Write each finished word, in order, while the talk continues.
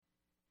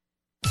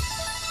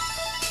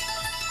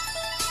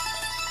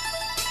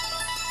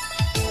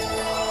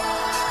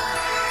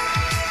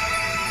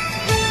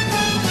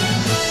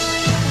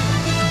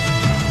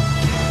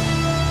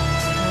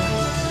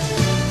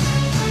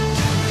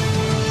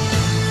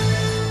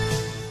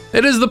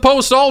It is the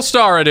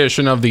post-All-Star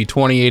edition of the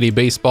 2080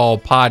 Baseball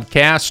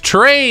Podcast.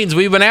 Trades.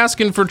 We've been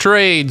asking for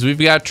trades. We've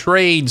got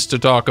trades to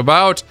talk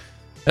about.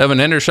 Evan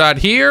Hendershot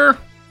here.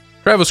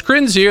 Travis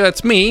Krinz here.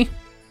 That's me.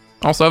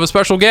 Also have a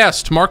special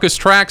guest, Marcus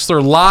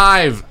Traxler,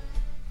 live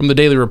from the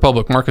Daily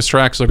Republic. Marcus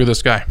Traxler, look at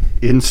this guy.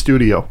 In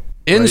studio.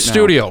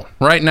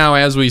 Right now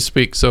as we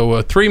speak.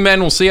 So 3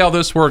 men. We'll see how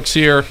this works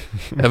here.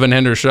 Evan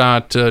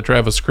Hendershot,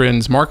 Travis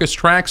Krinz, Marcus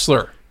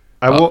Traxler.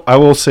 I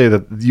will say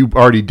that you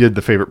already did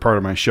the favorite part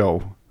of my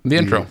show. The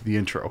intro. The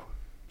intro.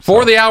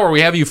 For the hour.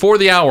 We have you for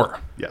the hour.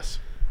 Yes.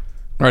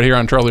 Right here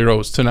on Charlie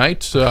Rose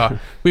tonight.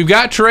 We've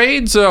got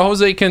trades.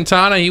 Jose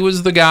Quintana, he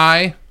was the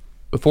guy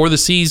before the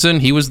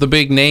season. He was the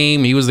big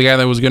name. He was the guy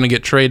that was going to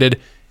get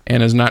traded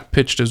and has not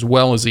pitched as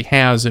well as he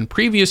has in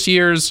previous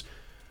years.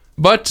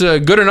 But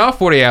good enough.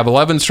 What do you have?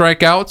 11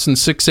 strikeouts in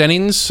 6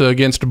 innings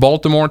against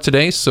Baltimore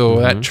today.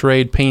 So that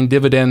trade paying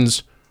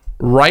dividends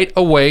right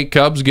away.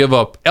 Cubs give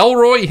up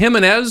Elroy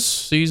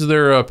Jimenez. He's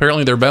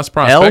apparently their best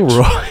prospect.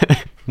 Elroy.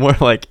 More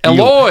like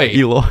Eloy.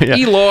 Yeah.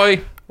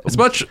 Eloy. It's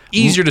much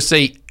easier to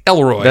say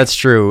Elroy. That's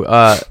true.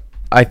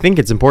 I think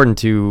it's important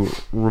to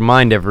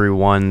remind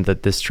everyone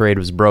that this trade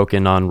was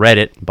broken on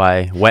Reddit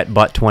by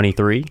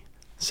WetButt23.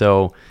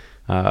 So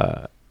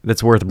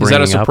that's worth bringing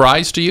up. Is that a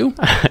surprise to you?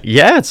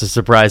 Yeah, it's a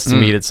surprise to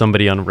me that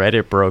somebody on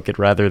Reddit broke it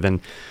rather than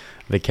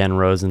the Ken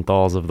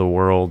Rosenthals of the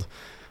world.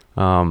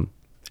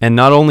 And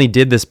not only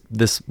did this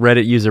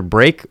Reddit user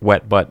break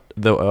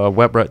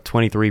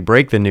WetButt23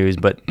 break the news,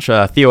 but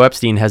Theo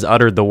Epstein has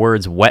uttered the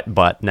words "wet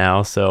butt"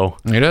 now. So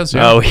he does.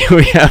 Yeah.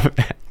 We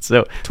have.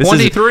 So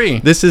 23.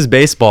 This is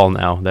baseball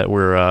now. That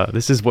we're.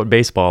 This is what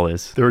baseball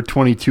is. There were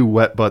 22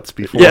 wet butts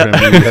before him.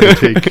 And we had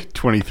to take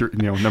 23.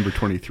 Number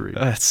 23.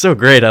 That's so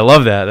great. I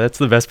love that. That's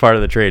the best part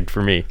of the trade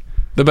for me.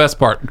 The best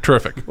part.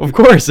 Terrific. Of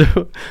course.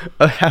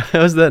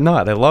 How is that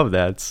not? I love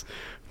that.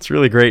 It's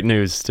really great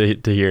news to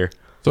hear.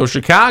 So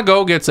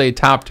Chicago gets a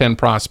top 10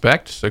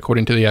 prospect,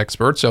 according to the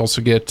experts. They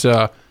also get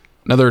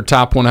another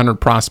top 100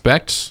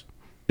 prospect,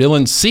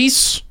 Dylan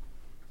Cease.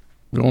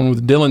 Going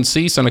with Dylan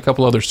Cease and a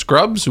couple other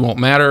scrubs who won't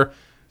matter.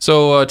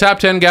 So a top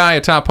 10 guy,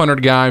 a top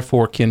 100 guy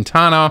for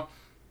Quintana.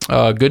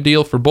 Good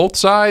deal for both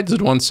sides.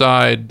 Did one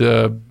side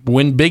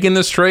win big in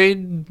this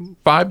trade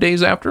 5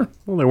 days after?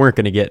 Well, they weren't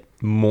going to get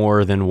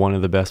more than one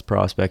of the best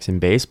prospects in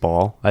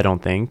baseball, I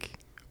don't think.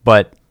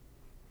 But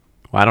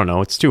I don't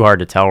know. It's too hard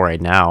to tell right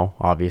now,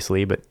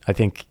 obviously, but I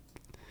think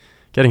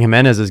getting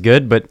Jimenez is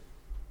good, but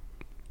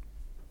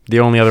the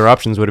only other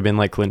options would have been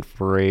like Clint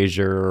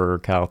Frazier or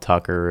Kyle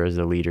Tucker as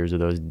the leaders of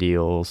those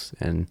deals,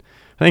 and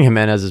I think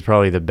Jimenez is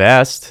probably the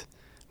best,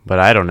 but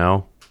I don't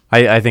know.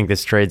 I think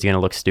this trade's going to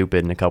look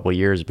stupid in a couple of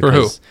years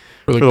because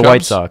For the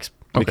White Sox,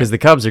 because the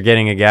Cubs are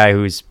getting a guy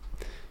who's,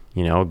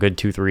 a good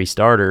 2-3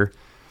 starter.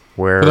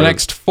 Where for the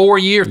next 4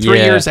 years,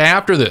 3 years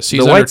after this, he's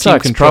the under White team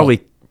Sox control.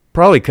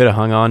 probably could have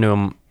hung on to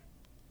him.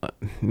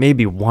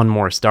 Maybe one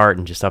more start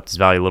and just upped his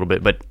value a little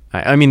bit. But,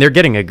 I mean, they're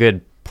getting a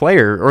good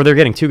player, or they're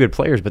getting 2 good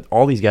players, but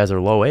all these guys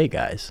are low-A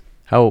guys.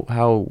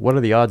 What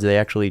are the odds they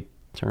actually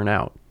turn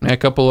out? A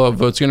couple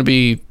of, it's going to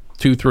be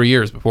 2-3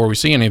 years before we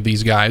see any of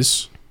these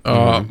guys.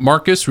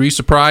 Marcus, were you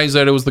surprised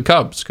that it was the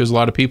Cubs? Because a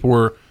lot of people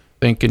were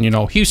thinking,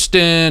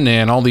 Houston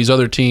and all these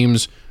other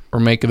teams were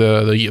making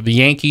the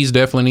Yankees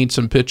definitely need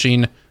some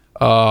pitching.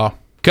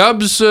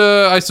 Cubs,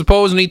 I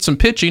suppose, need some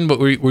pitching, but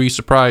were you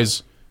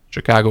surprised?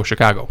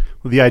 Chicago.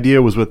 Well, the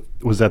idea was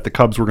that the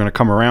Cubs were going to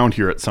come around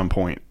here at some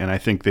point, and I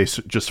think they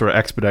just sort of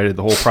expedited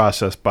the whole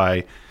process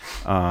by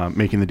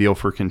making the deal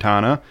for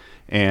Quintana.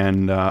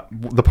 And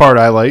the part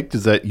I liked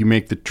is that you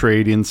make the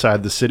trade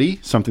inside the city,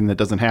 something that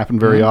doesn't happen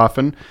very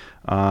often.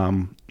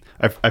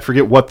 I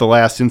forget what the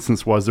last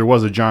instance was. There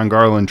was a John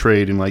Garland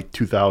trade in like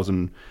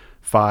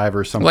 2005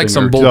 or something. Like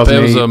some bullpen.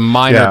 It was a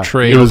minor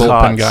trade.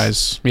 Bullpen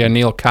guys. Yeah,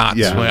 Neil Kotz.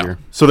 Yeah.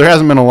 So there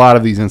hasn't been a lot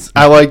of these instances.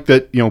 I like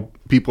that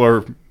people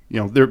are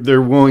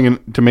they're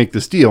willing to make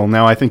this deal.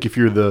 Now I think if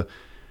you're the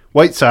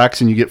White Sox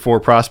and you get 4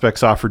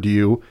 prospects offered to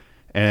you,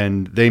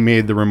 and they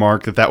made the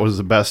remark that was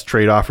the best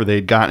trade offer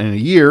they'd gotten in a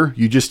year,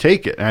 you just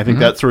take it. And I think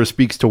that sort of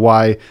speaks to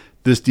why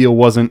this deal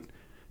wasn't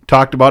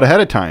talked about ahead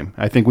of time.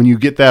 I think when you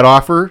get that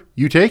offer,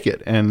 you take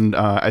it. And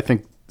I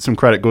think some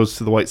credit goes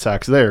to the White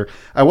Sox there.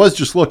 I was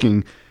just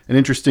looking, an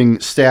interesting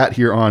stat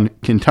here on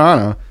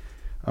Quintana.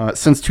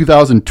 Since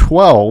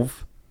 2012,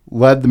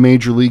 led the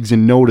major leagues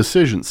in no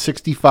decisions,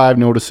 65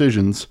 no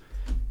decisions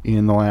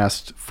in the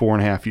last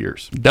 4.5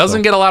 years.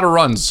 Doesn't get a lot of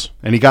runs.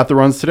 And he got the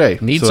runs today.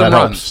 Needs some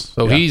runs.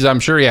 So his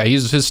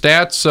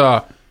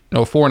stats,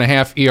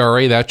 4.5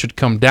 ERA, that should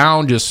come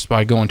down just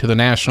by going to the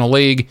National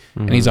League.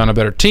 And he's on a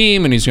better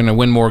team, and he's going to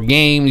win more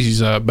games. He's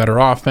a better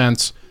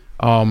offense.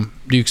 Do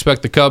you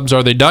expect the Cubs,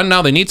 are they done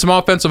now? They need some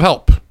offensive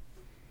help.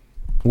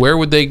 Where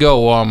would they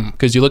go?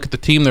 Because you look at the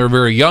team, they're a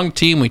very young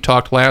team. We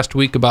talked last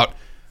week about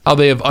how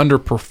they have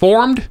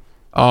underperformed.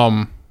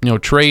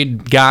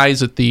 Trade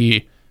guys at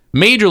the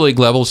major league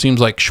level.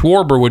 Seems like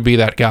Schwarber would be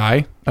that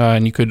guy,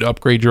 and you could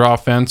upgrade your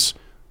offense,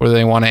 whether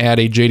they want to add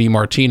a JD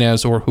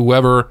Martinez or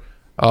whoever.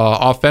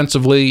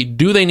 Offensively,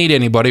 do they need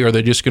anybody, or are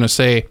they just going to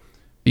say,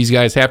 these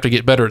guys have to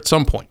get better at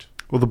some point.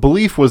 Well, the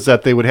belief was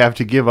that they would have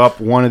to give up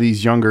one of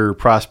these younger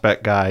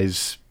prospect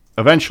guys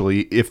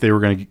eventually if they were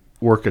going to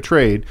work a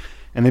trade,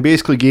 and they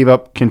basically gave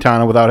up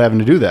Quintana without having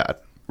to do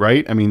that,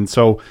 right? I mean,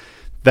 so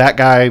that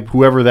guy,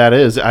 whoever that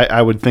is,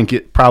 I would think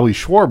it probably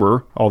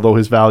Schwarber, although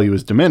his value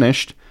is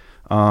diminished.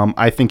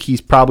 I think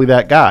he's probably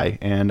that guy,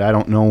 and I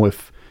don't know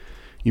if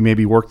you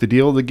maybe work the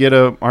deal to get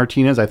a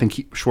Martinez. I think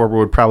Schwarber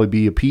would probably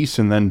be a piece,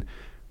 and then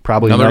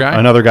probably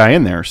another guy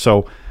in there.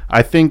 So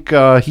I think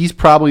he's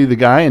probably the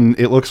guy, and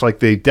it looks like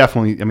they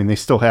definitely. I mean, they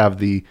still have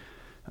the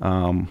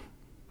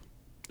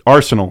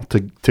arsenal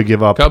to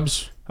give up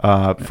Cubs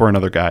for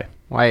another guy.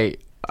 I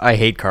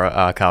hate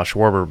Kyle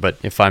Schwarber, but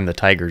if I'm the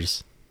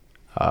Tigers,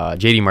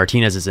 JD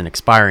Martinez is an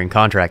expiring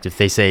contract. If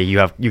they say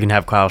you can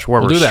have Kyle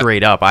Schwarber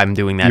straight up, I'm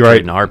doing that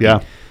trade in a heartbeat.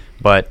 Yeah.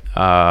 But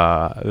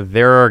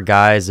there are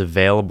guys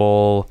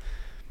available.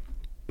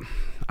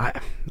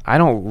 I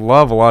don't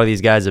love a lot of these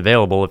guys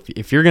available.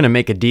 If you're going to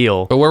make a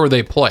deal, but where would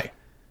they play?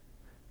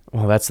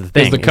 Well, that's the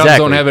thing. Because the Cubs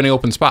don't have any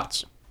open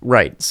spots.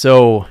 Right.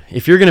 So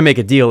if you're going to make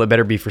a deal, it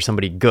better be for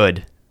somebody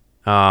good.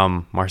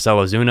 Marcell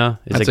Ozuna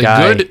is a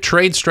guy. That's a good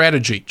trade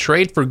strategy.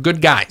 Trade for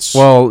good guys.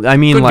 Well, I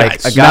mean, good like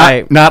guys. A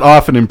guy not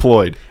often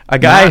employed. A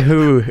guy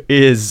who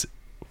is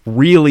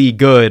really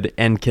good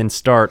and can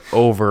start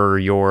over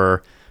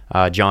your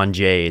John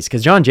Jays,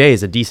 because John Jay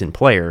is a decent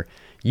player.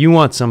 You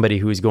want somebody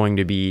who's going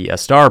to be a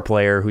star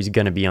player who's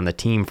going to be on the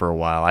team for a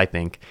while, I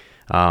think,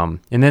 and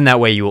then that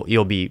way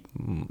you'll be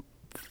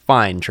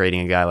fine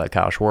trading a guy like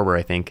Kyle Schwarber.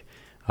 I think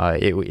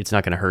it's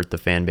not going to hurt the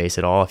fan base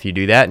at all if you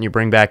do that and you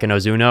bring back an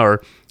Ozuna,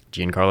 or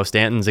Giancarlo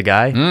Stanton's a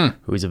guy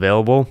who's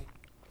available.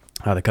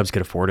 The Cubs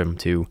could afford him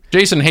too.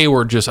 Jason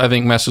Hayward just, I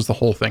think, messes the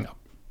whole thing up.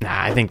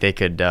 Nah, I think they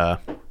could.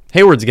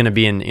 Hayward's going to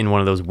be in one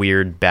of those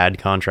weird bad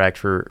contract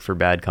for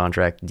bad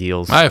contract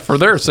deals. For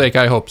their sake,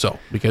 I hope so,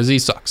 because he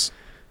sucks.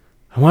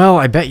 Well,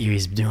 I bet you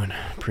he's doing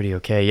pretty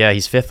okay. Yeah,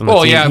 he's fifth on the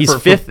team. Yeah, he's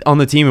fifth on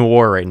the team in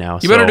WAR right now.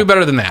 You better do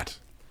better than that.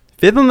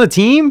 Fifth on the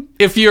team?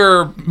 If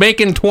you're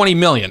making $20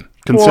 million.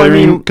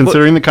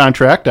 Considering the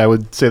contract, I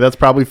would say that's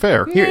probably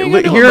fair.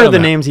 Here are the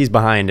names he's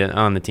behind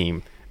on the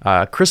team.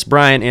 Chris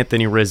Bryant,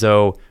 Anthony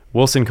Rizzo,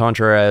 Wilson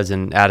Contreras,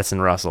 and Addison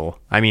Russell.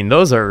 I mean,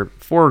 those are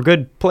four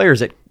good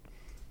players at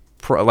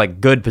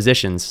good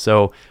positions,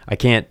 so I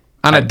can't...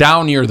 On a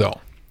down year,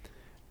 though,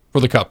 for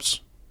the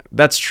Cubs.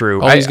 That's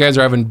true. All these guys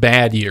are having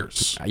bad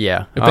years.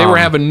 Yeah. If they were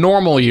having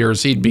normal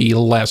years, he'd be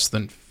less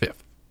than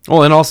fifth.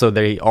 Well, and also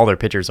all their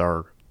pitchers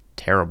are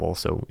terrible,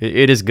 so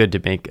it is good to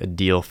make a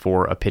deal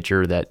for a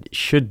pitcher that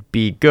should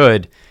be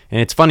good.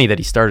 And it's funny that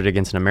he started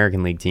against an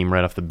American League team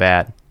right off the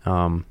bat,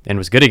 and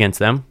was good against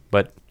them,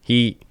 but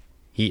he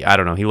I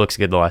don't know, he looks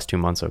good the last 2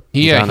 months. So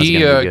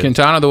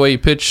Quintana, the way he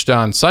pitched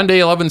on Sunday,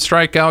 11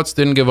 strikeouts,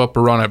 didn't give up a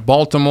run at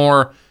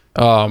Baltimore.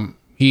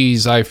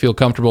 I feel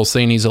comfortable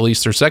saying he's at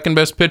least their second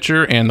best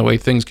pitcher, and the way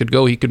things could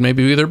go, he could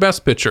maybe be their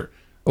best pitcher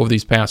over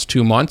these past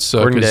 2 months.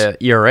 According to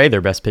ERA,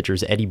 their best pitcher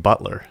is Eddie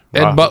Butler.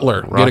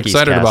 Butler, get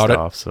excited about it.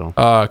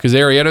 Because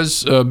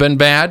Arrieta's been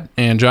bad,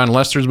 and John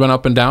Lester's been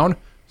up and down.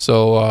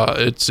 So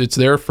it's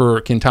there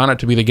for Quintana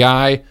to be the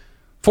guy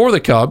for the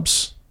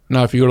Cubs.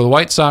 Now, if you go to the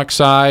White Sox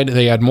side,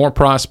 they had more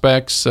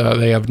prospects.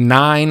 They have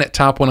 9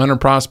 top 100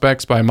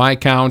 prospects by my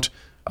count.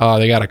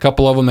 They got a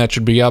couple of them that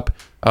should be up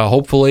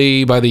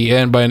hopefully by the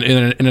end,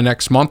 in the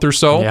next month or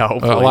so. Yeah,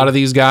 a lot of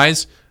these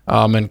guys.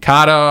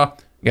 Mancada,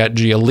 got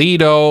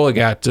Giolito,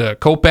 got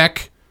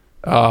Kopech.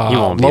 He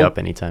won't be up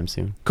anytime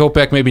soon.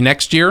 Kopech maybe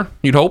next year,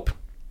 you'd hope.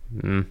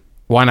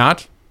 Why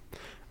not?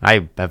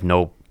 I have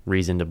no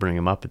reason to bring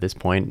him up at this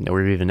point,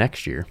 or even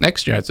next year.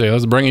 Next year, I'd say.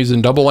 Let's bring he's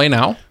in Double-A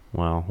now.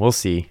 Well, we'll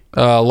see.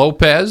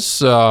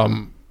 Lopez,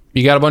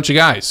 you got a bunch of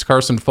guys.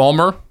 Carson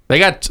Fulmer.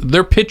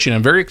 They're pitching.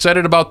 I'm very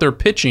excited about their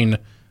pitching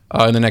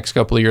in the next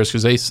couple of years,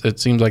 because it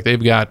seems like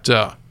they've got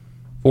 4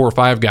 or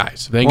 5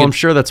 guys. I'm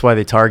sure that's why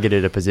they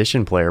targeted a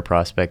position player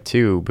prospect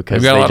too,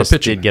 because they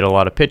just did get a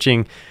lot of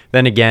pitching.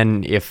 Then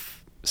again,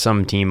 if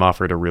some team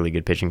offered a really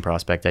good pitching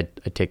prospect,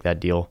 I'd take that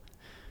deal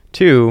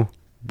too.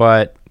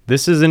 But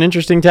this is an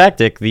interesting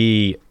tactic.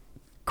 The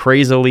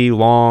crazily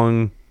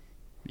long,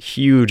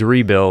 huge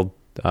rebuild,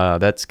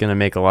 that's going to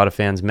make a lot of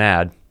fans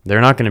mad.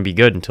 They're not going to be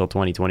good until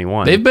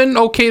 2021. They've been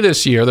okay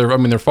this year.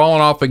 They're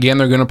falling off again.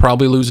 They're going to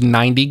probably lose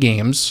 90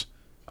 games.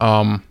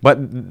 But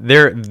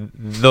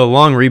the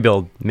long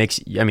rebuild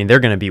they're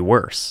going to be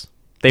worse.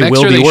 They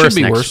will be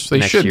worse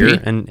next year.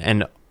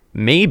 And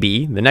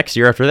maybe the next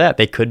year after that,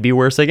 they could be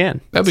worse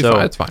again. That'd be fine.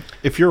 That's fine.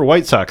 If you're a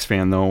White Sox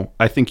fan, though,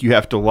 I think you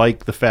have to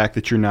like the fact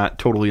that you're not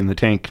totally in the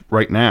tank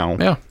right now.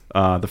 Yeah.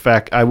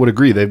 I would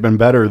agree. They've been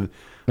better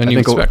than you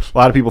expect. A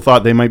lot of people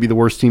thought they might be the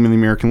worst team in the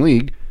American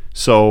League.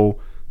 So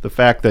the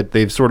fact that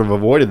they've sort of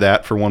avoided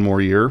that for one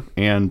more year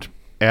and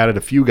added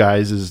a few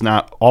guys is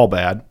not all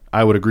bad.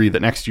 I would agree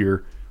that next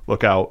year,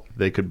 look out,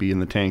 they could be in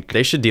the tank.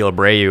 They should deal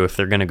Abreu if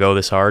they're going to go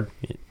this hard.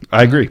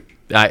 I agree.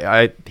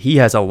 He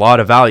has a lot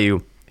of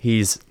value.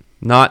 He's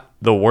not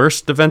the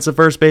worst defensive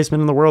first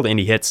baseman in the world, and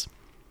he hits.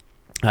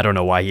 I don't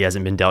know why he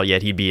hasn't been dealt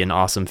yet. He'd be an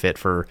awesome fit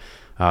for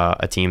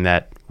a team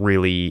that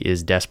really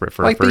is desperate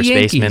for Like a first the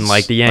baseman Yankees.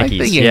 like the Like the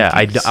Yankees. Yeah,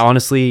 Yankees.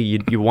 honestly,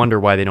 you wonder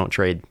why they don't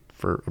trade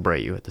for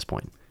Abreu at this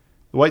point.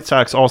 The White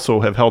Sox also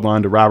have held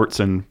on to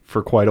Robertson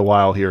for quite a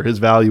while here. His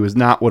value is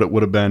not what it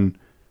would have been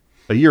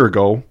a year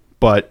ago,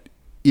 but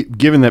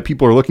given that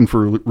people are looking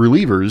for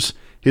relievers,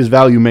 his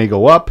value may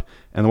go up,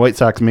 and the White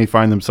Sox may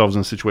find themselves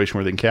in a situation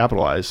where they can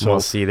capitalize. So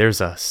We'll see.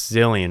 There's a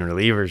zillion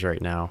relievers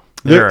right now.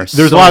 there's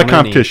so a lot of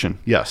many. competition.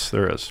 Yes,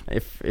 there is.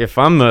 If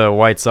I'm the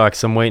White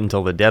Sox, I'm waiting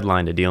until the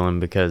deadline to deal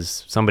him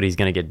because somebody's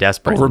going to get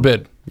desperate.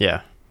 Overbid.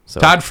 Yeah. So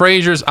Todd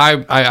Frazier's,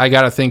 I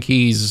got to think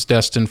he's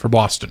destined for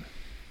Boston.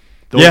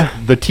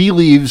 The tea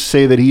leaves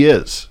say that he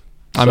is.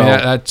 I mean,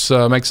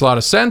 that makes a lot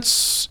of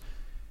sense.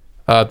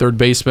 Third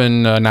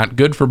baseman, not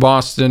good for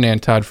Boston,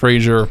 and Todd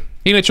Frazier,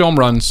 he hits home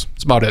runs.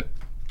 That's about it.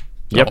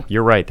 Yep,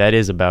 you're right. That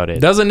is about it.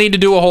 Doesn't need to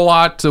do a whole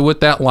lot with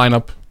that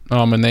lineup,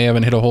 and they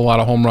haven't hit a whole lot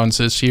of home runs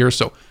this year.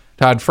 So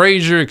Todd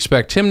Frazier,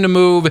 expect him to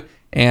move,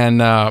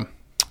 and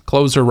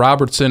closer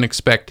Robertson,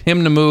 expect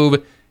him to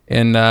move,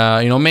 and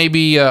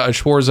maybe a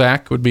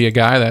Schwarzak would be a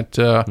guy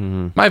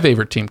that my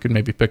favorite team could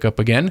maybe pick up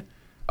again.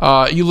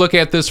 You look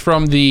at this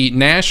from the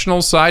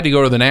Nationals side. You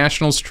go to the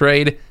Nationals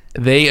trade.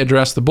 They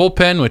address the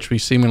bullpen, which we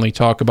seemingly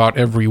talk about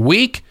every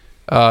week.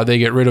 They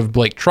get rid of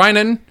Blake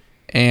Trinan,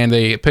 and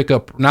they pick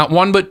up not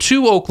one but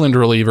two Oakland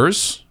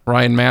relievers,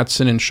 Ryan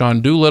Matson and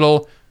Sean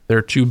Doolittle.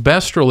 They're two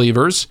best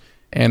relievers,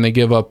 and they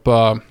give up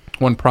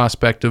one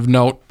prospect of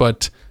note.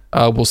 But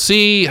we'll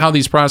see how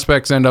these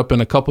prospects end up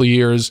in a couple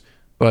years.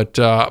 But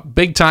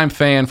big-time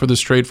fan for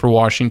this trade for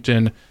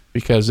Washington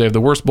because they have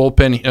the worst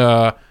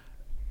bullpen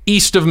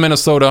east of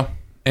Minnesota,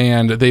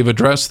 and they've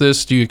addressed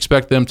this. Do you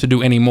expect them to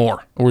do any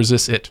more, or is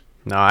this it?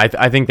 No,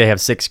 I think they have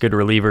 6 good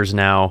relievers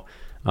now.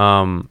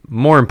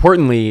 More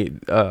importantly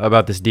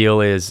about this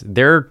deal is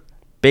they're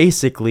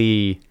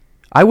basically...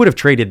 I would have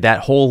traded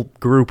that whole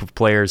group of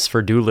players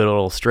for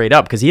Doolittle straight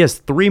up because he has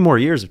 3 more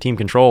years of team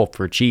control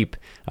for cheap.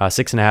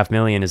 $6.5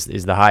 million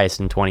is the highest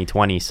in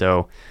 2020,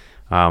 so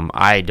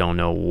I don't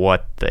know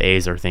what the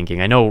A's are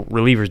thinking. I know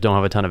relievers don't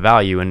have a ton of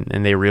value,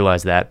 and they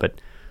realize that, but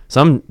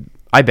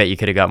I bet you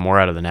could have got more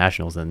out of the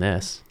Nationals than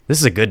this. This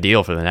is a good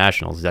deal for the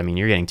Nationals. I mean,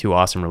 you're getting 2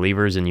 awesome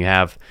relievers, and you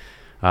have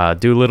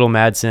Doolittle,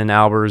 Madsen,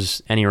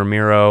 Albers, Enny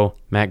Ramiro,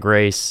 Matt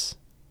Grace,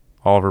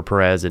 Oliver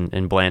Perez,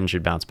 and Blanton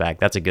should bounce back.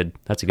 That's a good.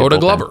 Go to bullpen.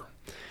 Glover.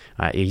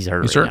 He's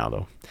hurt He's right hurt. now,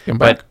 though. Come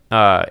back.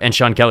 And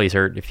Sean Kelly's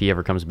hurt if he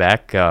ever comes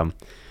back.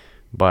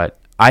 But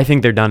I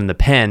think they're done in the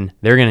pen.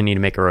 They're going to need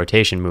to make a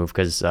rotation move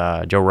because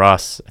Joe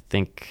Ross, I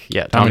think,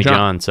 Tommy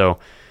John. So,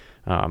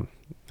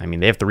 I mean,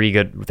 they have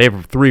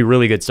 3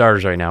 really good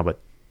starters right now,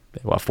 but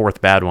a 4th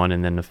bad one,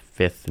 and then the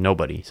 5th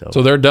nobody.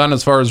 So they're done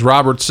as far as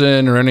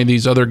Robertson or any of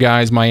these other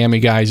guys, Miami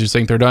guys. You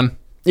think they're done?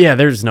 Yeah,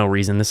 there's no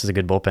reason. This is a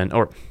good bullpen,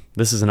 or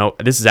this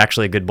is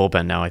actually a good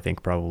bullpen now. I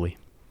think probably.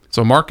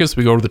 So Marcus,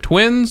 we go to the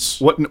Twins.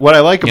 What I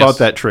like about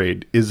that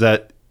trade is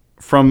that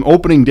from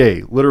opening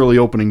day, literally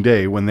opening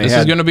day, when they This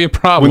is going to be a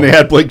problem. When they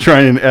had Blake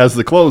Trinan as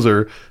the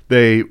closer,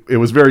 it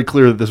was very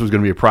clear that this was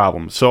going to be a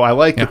problem. So I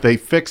like that they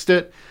fixed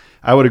it.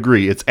 I would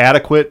agree. It's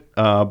adequate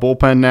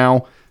bullpen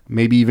now,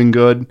 maybe even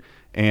good.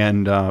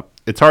 And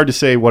it's hard to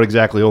say what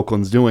exactly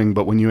Oakland's doing,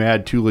 but when you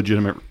add 2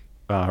 legitimate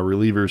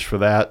relievers for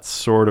that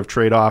sort of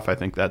trade-off, I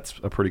think that's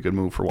a pretty good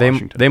move for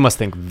Washington. They must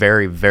think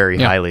very, very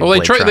highly of Well,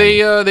 Blake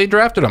Trinan. they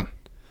drafted him.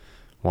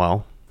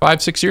 Well,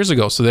 5-6 years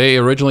ago. So they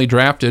originally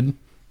drafted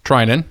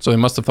Trinan, so they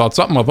must have thought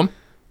something of him.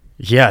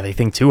 yeah, they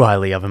think too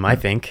highly of him, I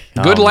think.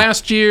 Good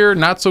last year,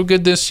 not so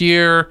good this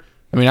year.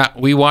 I mean,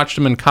 we watched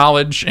him in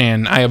college,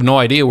 and I have no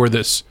idea where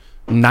this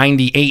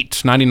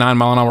 98, 99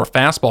 mile an hour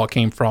fastball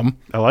came from.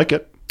 I like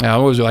it.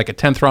 What was it, like a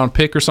 10th round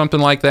pick or something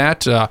like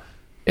that?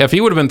 If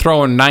he would have been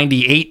throwing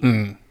 98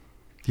 in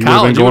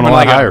college, he would have been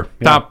like higher.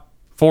 a top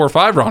 4 or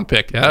 5 round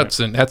pick.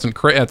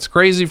 That's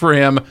crazy for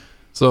him.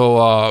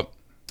 So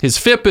his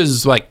FIP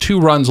is like 2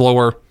 runs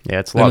lower. Yeah,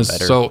 it's a lot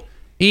better. So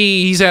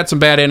he's had some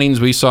bad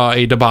innings. We saw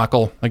a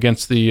debacle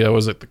against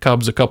the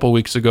Cubs a couple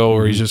weeks ago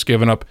where he's just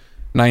given up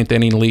 9th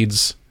inning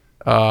leads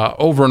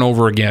over and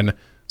over again.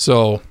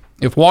 So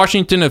if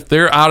Washington, if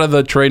they're out of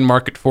the trade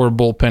market for a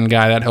bullpen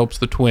guy, that helps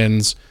the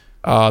Twins.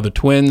 The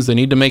Twins, they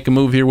need to make a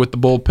move here with the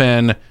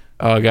bullpen.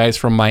 Guys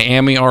from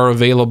Miami are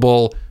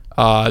available.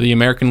 The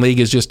American League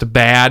is just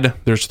bad.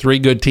 There's 3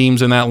 good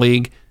teams in that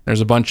league.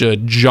 There's a bunch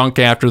of junk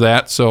after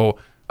that. So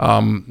I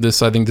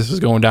think this is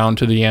going down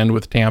to the end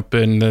with Tampa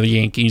and the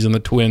Yankees and the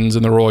Twins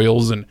and the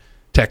Royals and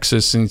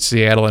Texas and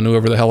Seattle and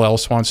whoever the hell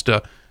else wants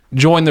to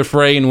join the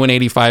fray and win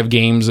 85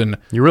 games. And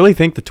you really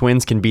think the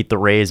Twins can beat the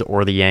Rays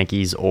or the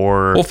Yankees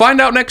or we'll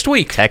find out next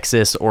week.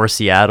 Texas or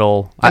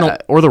Seattle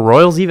or the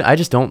Royals even? I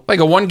just don't. Like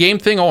a 1-game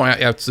thing? Oh,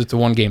 it's a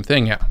 1-game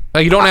thing, yeah.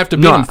 Like you don't have to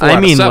beat them 4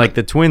 out of 7. Like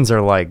the Twins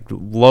are like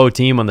low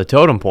team on the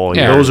totem pole.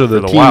 Yeah, those are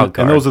the wild card.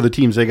 and those are the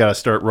teams they got to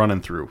start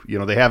running through. You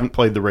know, they haven't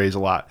played the Rays a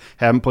lot,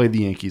 haven't played the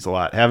Yankees a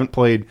lot, haven't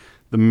played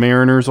the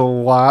Mariners a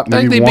lot, maybe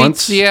I think they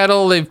once. beat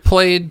Seattle. They've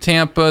played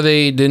Tampa.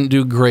 They didn't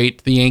do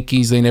great. The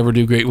Yankees, they never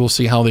do great. We'll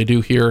see how they do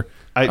here.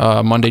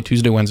 Monday,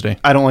 Tuesday, Wednesday.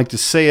 I don't like to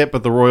say it,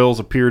 but the Royals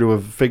appear to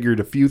have figured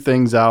a few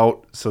things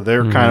out, so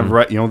they're kind of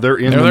right. They're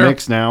in the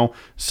mix now.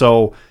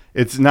 So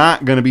it's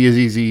not going to be as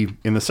easy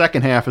in the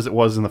second half as it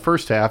was in the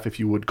first half, if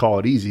you would call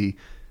it easy.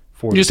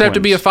 You just have to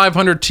be a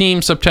 500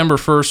 team September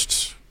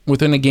 1st,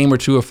 within a game or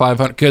two of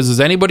 500. Because does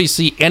anybody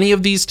see any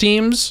of these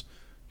teams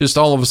just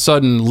all of a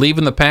sudden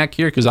leaving the pack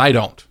here? Because I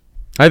don't.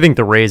 I think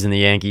the Rays and the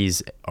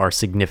Yankees are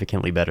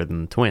significantly better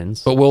than the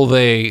Twins. But will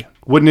they?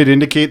 Wouldn't it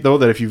indicate, though,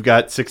 that if you've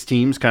got 6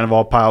 teams kind of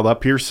all piled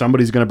up here,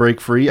 somebody's going to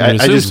break free? I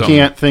just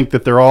can't think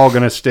that they're all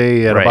going to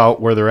stay at about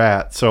where they're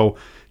at. So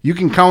you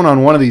can count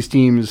on one of these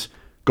teams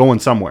going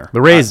somewhere.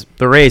 The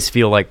Rays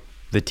feel like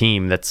the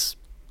team that's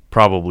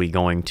probably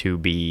going to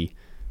be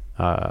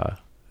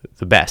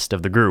the best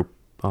of the group.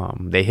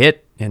 They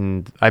hit,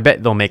 and I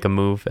bet they'll make a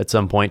move at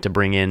some point to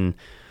bring in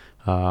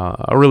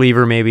a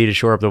reliever maybe to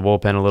shore up the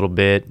bullpen a little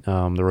bit.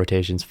 The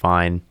rotation's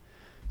fine.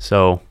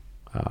 So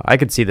I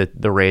could see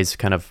the Rays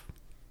kind of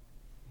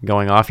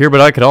going off here,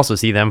 but I could also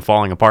see them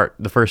falling apart,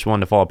 the first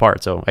one to fall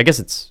apart. So I guess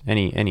it's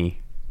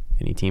any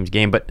team's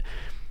game. But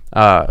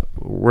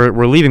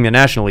we're leaving the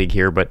National League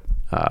here, but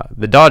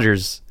the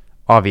Dodgers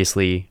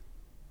obviously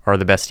are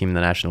the best team in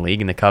the National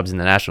League, and the Cubs and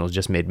the Nationals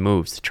just made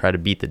moves to try to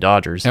beat the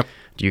Dodgers. Yep.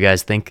 Do you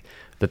guys think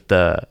that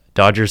the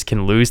Dodgers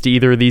can lose to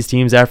either of these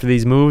teams after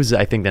these moves?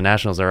 I think the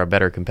Nationals are a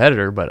better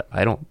competitor, but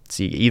I don't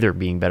see either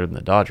being better than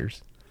the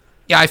Dodgers.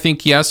 Yeah, I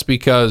think yes,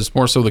 because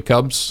more so the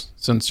Cubs,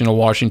 since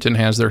Washington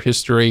has their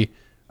history.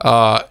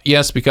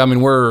 Yes, because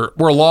we're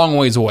a long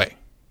ways away,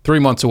 3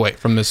 months away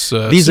from this.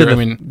 These are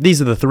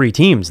the 3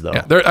 teams, though.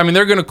 Yeah, they're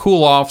going to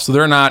cool off, so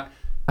they're not.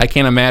 I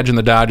can't imagine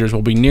the Dodgers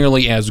will be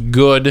nearly as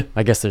good.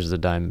 I guess there's the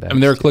Diamondbacks.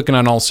 They're clicking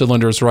on all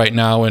cylinders right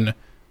now, and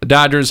the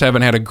Dodgers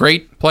haven't had a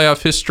great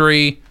playoff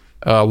history.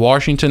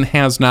 Washington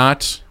has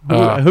not.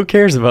 Who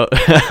cares about?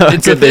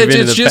 It's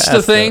just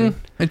the thing.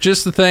 It's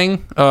just the thing.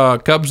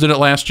 Cubs did it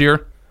last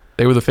year.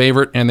 They were the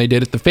favorite, and they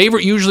did it. The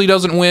favorite usually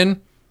doesn't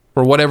win,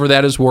 for whatever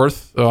that is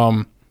worth.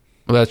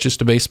 That's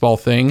just a baseball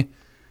thing.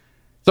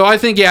 So I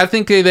think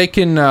they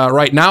can,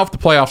 right now, if the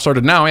playoffs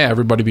started now,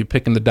 everybody be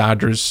picking the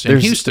Dodgers in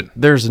Houston.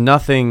 There's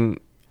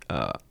nothing,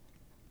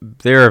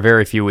 there are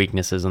very few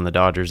weaknesses in the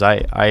Dodgers.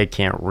 I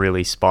can't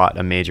really spot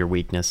a major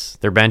weakness.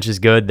 Their bench is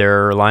good,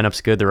 their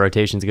lineup's good, their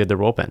rotation's good, their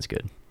bullpen's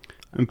good.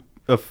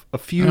 A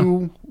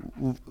few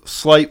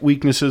slight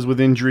weaknesses with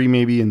injury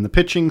maybe in the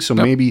pitching. So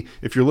maybe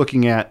if you're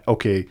looking at,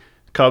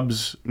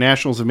 Cubs,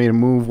 Nationals have made a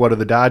move, what do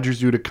the Dodgers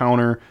do to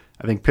counter?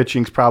 I think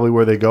pitching's probably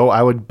where they go.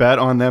 I would bet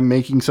on them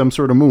making some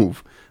sort of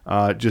move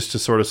just to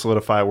sort of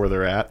solidify where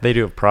they're at. They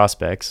do have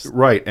prospects.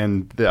 Right,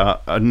 and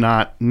a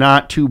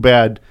not too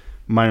bad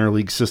minor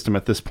league system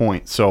at this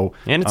point. So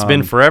and it's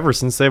been forever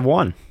since they've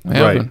won.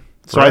 Right.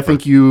 So I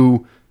think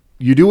you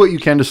do what you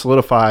can to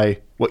solidify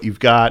what you've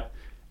got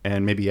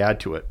and maybe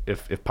add to it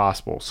if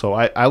possible. So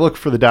I look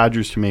for the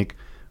Dodgers to make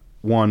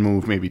one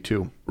move, maybe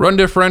 2. Run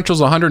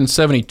differential's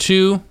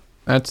 172.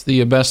 That's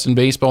the best in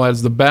baseball.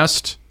 That's the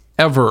best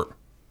ever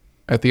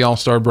at the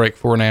All-Star break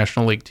for a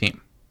National League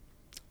team.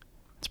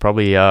 It's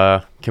probably,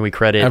 can we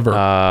credit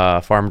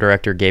farm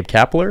director Gabe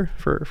Kapler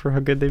for how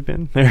good they've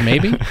been?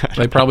 Maybe.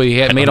 They probably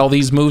had made all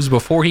these moves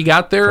before he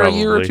got there a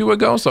year or 2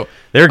 ago. So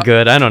they're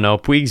good. I don't know.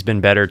 Puig's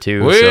been better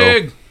too.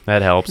 So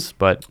that helps.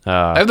 But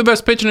I have the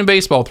best pitching in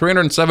baseball.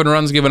 307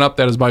 runs given up.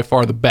 That is by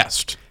far the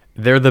best.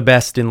 They're the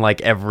best in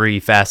like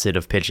every facet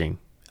of pitching.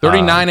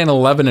 39 and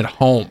 11 at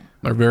home.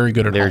 They're very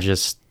good at home. They're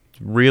just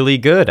really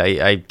good.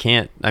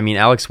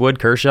 Alex Wood,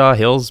 Kershaw,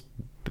 Hill's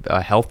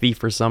healthy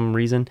for some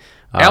reason.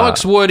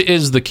 Alex Wood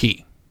is the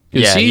key.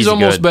 Because he's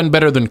almost been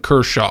better than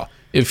Kershaw.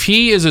 If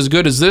he is as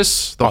good as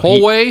this the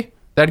whole way,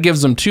 that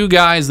gives them 2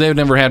 guys they've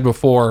never had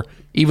before,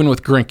 even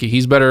with Greinke.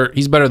 He's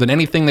better than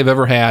anything they've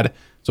ever had.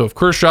 So if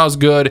Kershaw's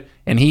good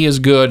and he is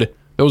good,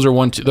 those are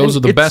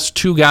the best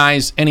 2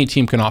 guys any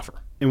team can offer.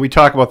 And we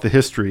talk about the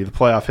history, the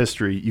playoff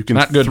history. You can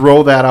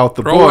throw that out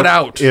the book. Throw it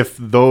out. If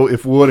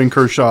Wood and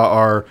Kershaw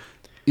are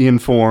in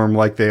form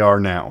like they are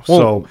now.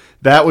 So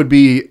that would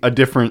be a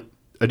different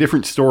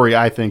story,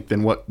 I think,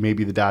 than what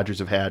maybe the Dodgers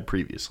have had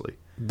previously.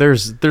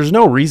 There's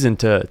no reason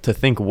to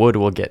think Wood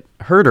will get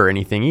hurt or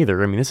anything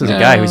either. I mean, this is a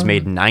guy who's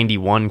made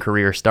 91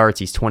 career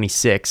starts. He's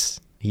 26.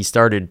 He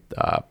started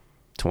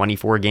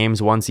 24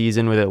 games one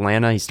season with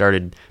Atlanta. He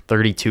started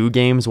 32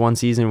 games one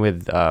season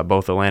with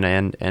both Atlanta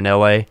and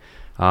LA.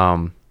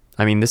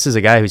 This is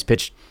a guy who's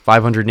pitched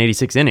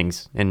 586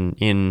 innings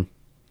in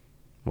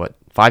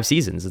 5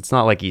 seasons. It's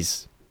not like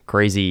he's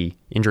crazy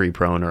injury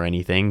prone or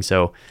anything.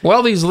 So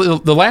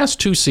the last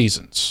 2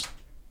 seasons,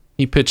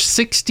 he pitched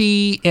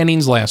 60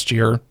 innings last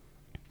year,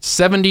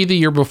 70 the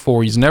year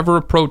before. He's never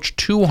approached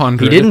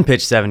 200. He didn't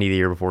pitch 70 the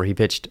year before. He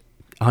pitched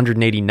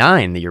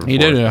 189 the year before. He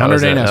did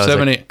 189,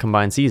 70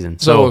 combined season.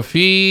 So if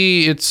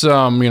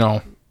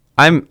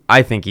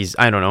I think he's,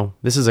 I don't know.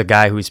 This is a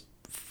guy who's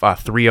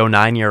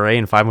 3.09 ERA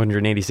and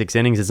 586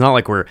 innings. It's not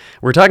like we're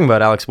talking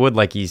about Alex Wood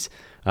like he's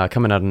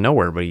coming out of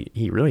nowhere, but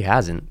he really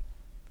hasn't.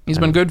 He's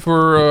been good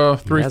for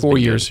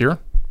 3-4 years here.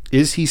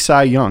 Is he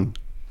Cy Young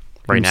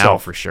right now?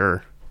 For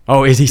sure.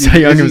 Oh, is he Cy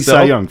Young himself?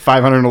 Cy Young,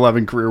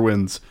 511 career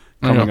wins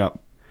coming up.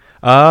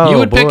 Oh, you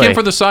would pick boy. him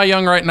for the Cy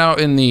Young right now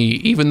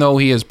even though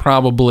he has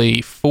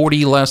probably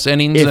 40 less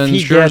innings If than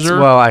he Scherzer. gets,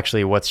 well,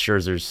 actually, what's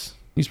Scherzer's?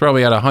 He's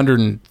probably at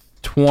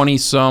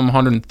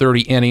 120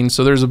 innings,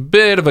 so there's a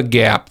bit of a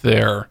gap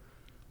there.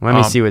 Let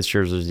me see what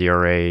Scherzer's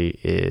ERA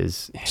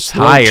is. It's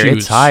Slow higher. choose.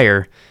 It's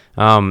higher.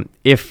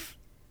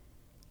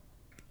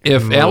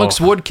 If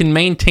Alex Wood can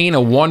maintain a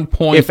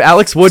 1.6 If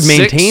Alex Wood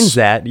maintains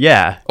that,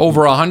 yeah.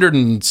 over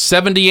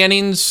 170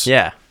 innings,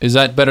 Yeah. is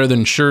that better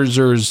than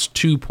Scherzer's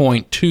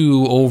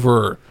 2.2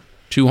 over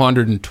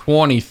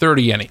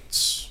 30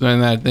 innings?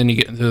 Then you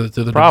get into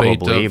the Probably,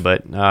 debate of,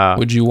 but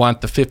would you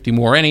want the 50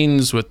 more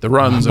innings with the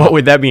runs? but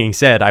with that being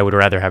said, I would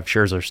rather have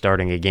Scherzer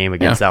starting a game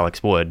against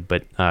Alex Wood,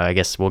 but I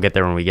guess we'll get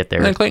there when we get there.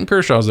 And then Clayton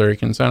Kershaw's there. You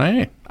can say,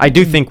 hey. I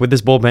do think with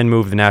this bullpen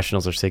move, the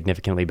Nationals are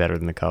significantly better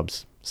than the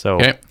Cubs. So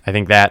Okay. I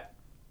think that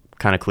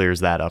kind of clears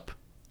that up.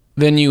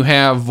 Then you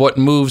have what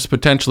moves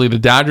potentially the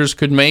Dodgers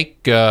could make.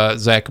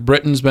 Zach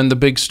Britton's been the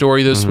big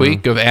story this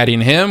week of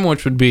adding him,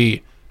 which would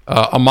be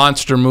a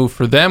monster move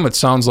for them. It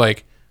sounds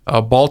like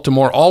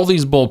Baltimore, all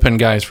these bullpen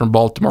guys from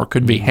Baltimore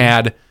could be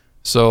had.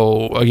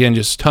 So, again,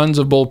 just tons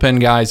of bullpen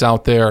guys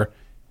out there,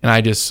 and I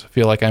just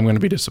feel like I'm going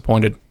to be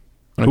disappointed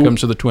when it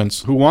comes to the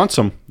Twins. Who wants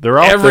them? They're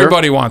out there.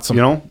 Everybody wants them.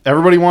 You know,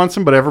 everybody wants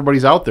them, but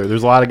everybody's out there.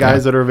 There's a lot of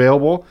guys that are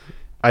available.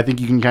 I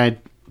think you can kind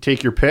of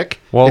take your pick.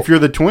 Well, if you're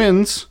the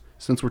Twins,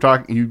 since we're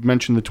talking, you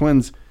mentioned the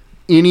Twins,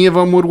 any of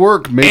them would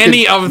work. Make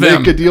Any of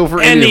them. Make a deal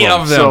for any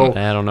of them. So,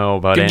 I don't know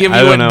about Could it. give I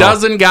you don't a know.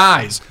 dozen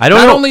guys. I don't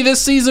Not know. only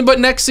this season, but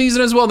next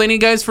season as well. They need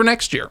guys for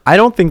next year. I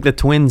don't think the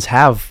Twins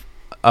have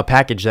a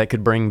package that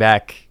could bring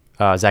back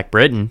Zach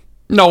Britton.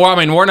 No, I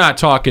mean, we're not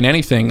talking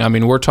anything. I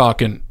mean, we're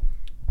talking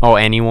Oh,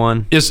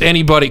 anyone? just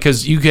anybody,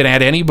 because you could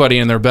add anybody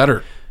and they're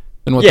better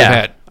than what they've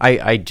had.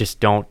 I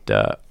just don't.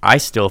 I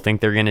still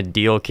think they're going to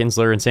deal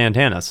Kinsler and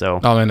Santana. So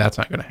Oh, man, that's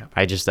not going to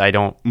happen. I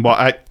don't.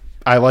 well,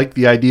 I like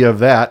the idea of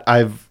that.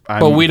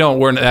 But we don't.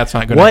 That's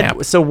not going to happen.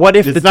 What? So what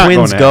if It's the not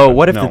Twins gonna go? happen,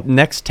 What if no. the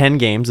next 10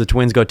 games the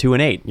Twins go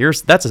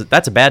 2-8?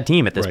 That's a bad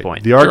team at this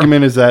point. The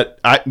argument is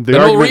that the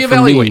Then we'll argument for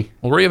reevaluate. me,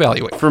 We'll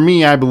reevaluate. for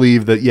me, I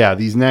believe that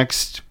these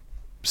next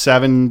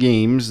 7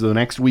 games, the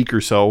next week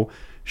or so,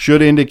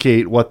 should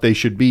indicate what they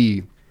should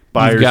be,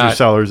 buyers or got-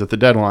 sellers at the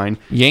deadline.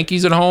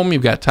 Yankees at home.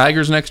 You've got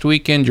Tigers next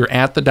weekend. You're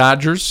at the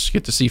Dodgers. You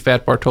get to see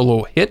Fat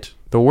Bartolo hit.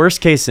 The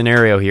worst case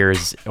scenario here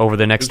is over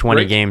the next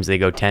 20 great. games they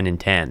go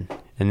 10-10,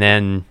 and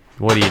then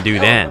what do you do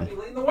then?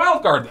 The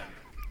wild card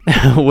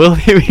then. Will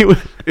they be?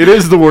 It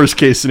is the worst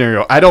case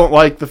scenario. I don't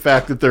like the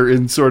fact that they're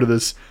in sort of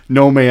this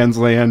no man's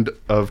land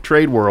of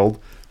trade world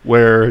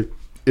where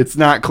it's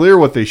not clear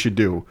what they should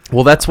do.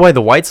 Well, that's why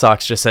the White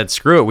Sox just said,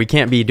 "Screw it, we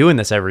can't be doing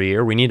this every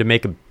year. We need to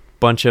make a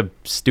bunch of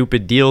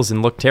stupid deals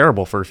and look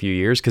terrible for a few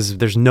years because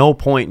there's no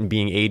point in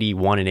being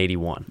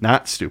 81-81."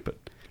 Not stupid.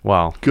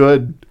 Wow.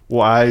 Good,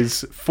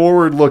 wise,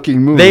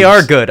 forward-looking moves. They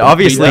are good.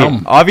 Obviously,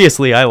 dumb.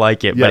 I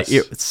like it, Yes.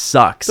 but it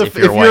sucks So if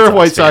you're a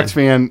White Sox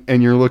fan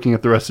and you're looking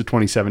at the rest of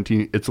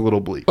 2017, it's a little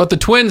bleak. But the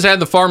Twins had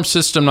the farm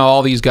system. Now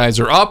all these guys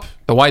are up.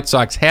 The White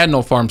Sox had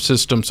no farm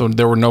system, so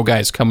there were no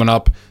guys coming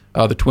up.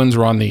 The Twins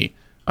were on the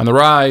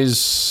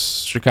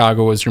rise.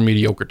 Chicago is your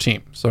mediocre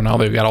team. So now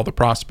they've got all the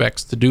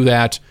prospects to do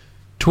that.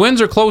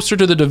 Twins are closer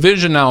to the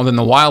division now than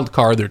the wild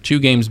card. They're 2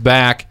 games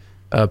back,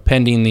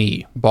 pending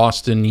the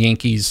Boston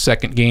Yankees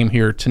second game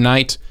here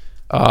tonight.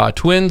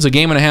 Twins a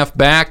game and a half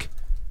back.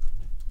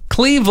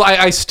 Cleveland,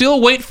 I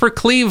still wait for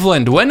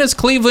Cleveland. When is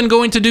Cleveland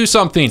going to do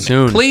something?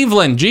 Soon.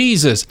 Cleveland,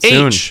 Jesus.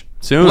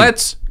 Soon.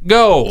 Let's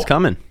go. It's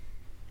coming.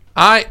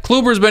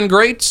 Kluber's been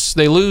great.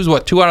 They lose,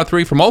 2 out of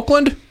 3 from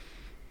Oakland?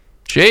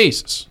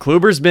 Jesus.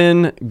 Kluber's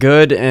been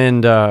good,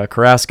 and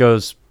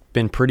Carrasco's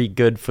been pretty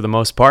good for the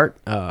most part.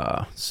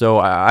 So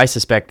I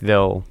suspect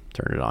they'll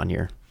turn it on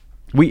here.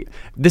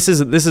 This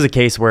is a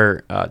case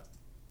where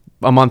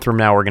a month from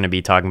now we're going to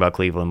be talking about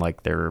Cleveland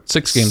like they're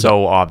 6 games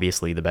so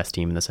obviously the best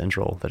team in the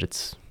Central that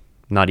it's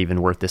not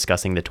even worth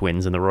discussing the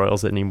Twins and the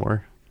Royals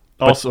anymore.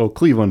 Also,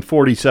 Cleveland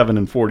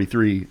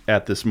 47-43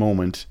 at this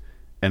moment,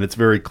 and it's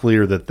very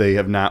clear that they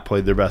have not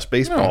played their best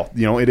baseball. No.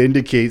 You know, it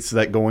indicates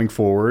that going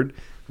forward,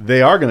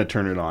 they are going to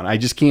turn it on. I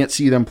just can't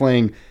see them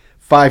playing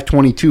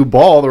 .522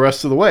 ball the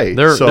rest of the way.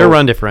 Their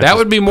run differential. That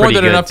would be more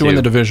than enough to win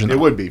the division. It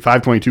would be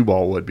 .522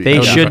 ball would be. They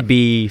No doubt. should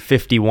be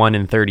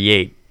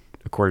 51-38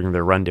 according to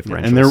their run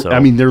differential.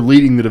 And they're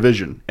leading the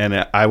division,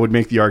 and I would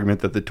make the argument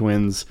that the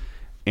Twins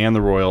and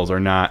the Royals are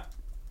not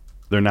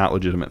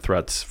legitimate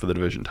threats for the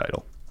division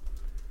title.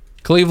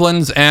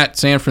 Cleveland's at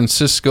San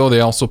Francisco. They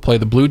also play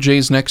the Blue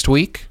Jays next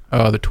week.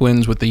 The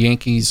Twins with the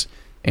Yankees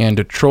and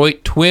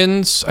Detroit.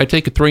 Twins, I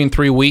take a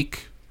 3-3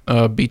 week.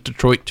 Beat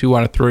Detroit 2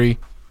 out of 3.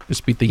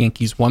 Just beat the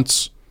Yankees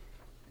once.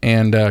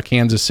 And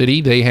Kansas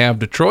City, they have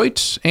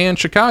Detroit and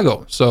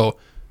Chicago. So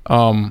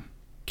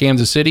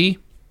Kansas City,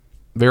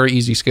 very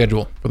easy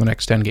schedule for the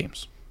next 10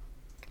 games.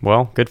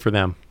 well, good for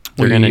them.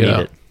 They're going to need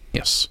it.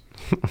 Yes.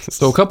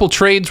 So a couple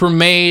trades were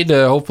made.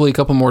 Hopefully a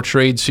couple more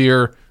trades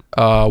here.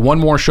 One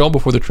more show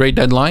before the trade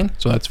deadline.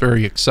 So that's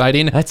very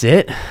exciting. That's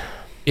it.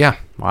 Yeah.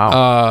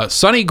 Wow.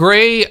 Sonny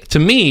Gray, to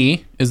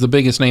me, is the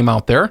biggest name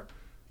out there.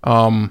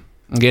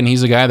 Again,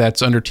 he's a guy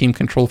that's under team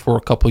control for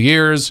a couple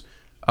years.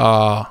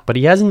 But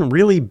he hasn't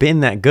really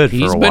been that good for a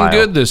while. He's been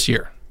good this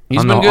year.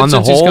 He's been good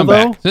since he's come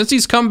back. Since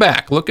he's come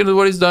back. Look at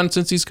what he's done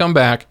since he's come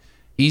back.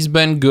 He's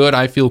been good.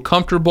 I feel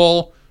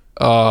comfortable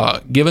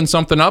giving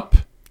something up.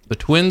 The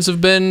Twins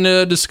have been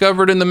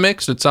discovered in the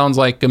mix. It sounds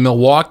like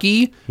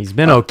Milwaukee. He's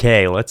been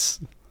okay.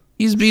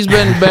 He's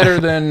been better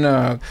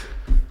than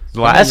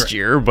last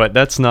year, but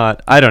that's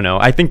not. I don't know.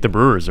 I think the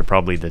Brewers are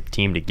probably the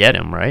team to get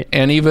him, right?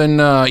 And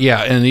even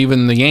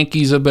even the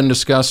Yankees have been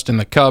discussed, and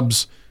the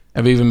Cubs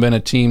have even been a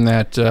team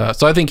that.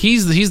 So I think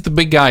he's the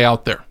big guy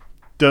out there.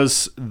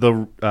 Does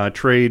the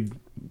trade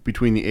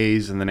between the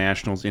A's and the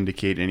Nationals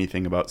indicate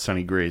anything about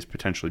Sonny Gray's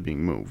potentially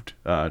being moved?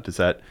 Does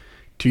that,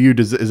 to you,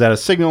 is that a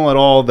signal at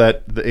all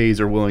that the A's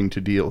are willing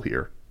to deal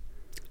here?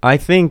 I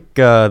think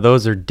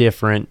those are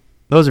different.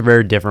 Those are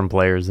very different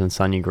players than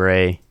Sonny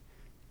Gray,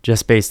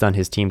 just based on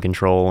his team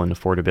control and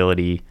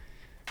affordability.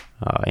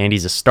 And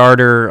he's a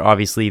starter.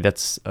 Obviously,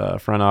 that's a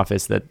front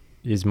office that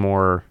is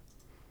more.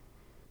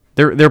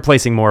 They're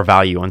placing more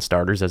value on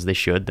starters, as they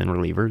should, than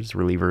relievers.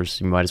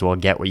 Relievers, you might as well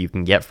get what you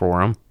can get for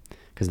them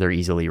because they're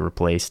easily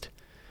replaced.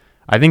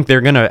 I think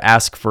they're going to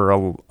ask for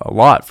a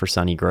lot for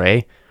Sonny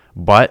Gray,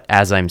 but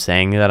as I'm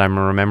saying that, I'm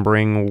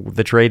remembering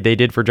the trade they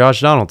did for Josh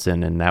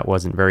Donaldson, and that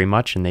wasn't very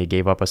much, and they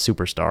gave up a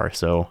superstar.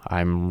 So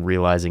I'm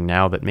realizing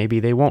now that maybe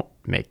they won't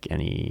make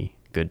any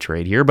good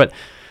trade here, but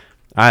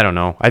I don't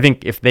know. I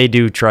think if they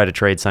do try to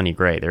trade Sonny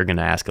Gray, they're going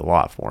to ask a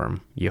lot for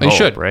him. They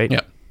should, right?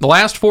 Yeah. The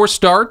last 4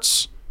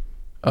 starts,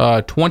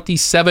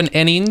 27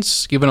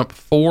 innings, giving up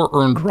 4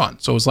 earned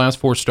runs. So his last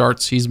 4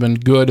 starts, he's been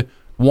good.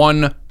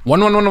 One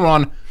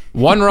run,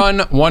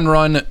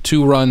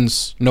 2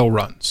 runs, no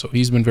runs. So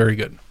he's been very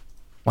good.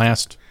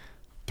 Last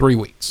 3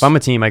 weeks. If I'm a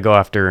team, I go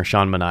after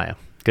Sean Manaea.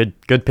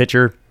 Good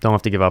pitcher. Don't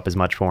have to give up as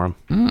much for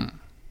him.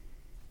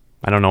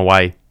 I don't know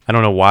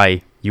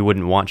why you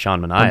wouldn't want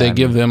Sean Manaea. Would they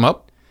give them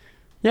up?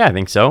 Yeah, I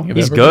think so.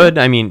 He's good.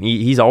 I mean,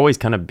 he's always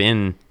kind of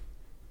been.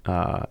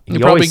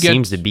 He always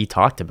seems to be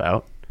talked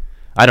about.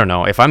 I don't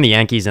know. If I'm the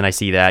Yankees and I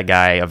see that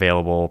guy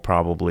available,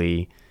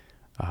 probably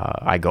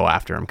I go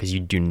after him because you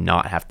do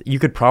not have to. You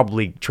could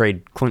probably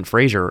trade Clint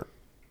Frazier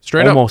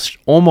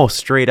almost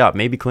straight up.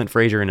 Maybe Clint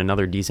Frazier and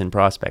another decent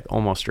prospect,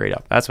 almost straight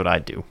up. That's what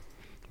I'd do.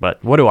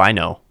 But what do I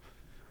know?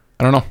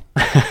 I don't know.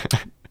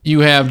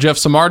 You have Jeff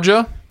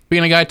Samardzija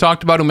being a guy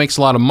talked about who makes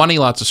a lot of money,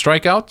 lots of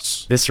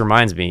strikeouts. This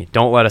reminds me.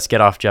 Don't let us get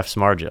off Jeff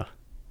Samardzija.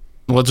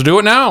 Let's do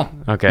it now.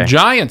 Okay.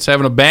 Giants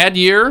having a bad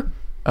year.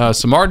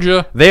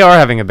 Samardzija. They are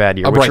having a bad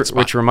year,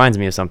 which reminds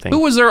me of something. Who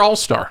was their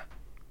all-star?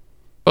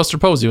 Buster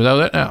Posey. Was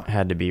that it? Yeah.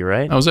 Had to be,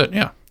 right? That was it,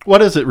 yeah. What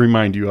does it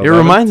remind you of? It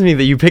reminds me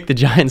that you picked the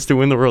Giants to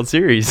win the World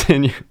Series.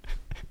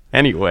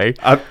 Anyway.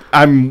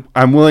 I'm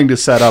willing to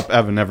set up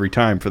Evan every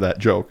time for that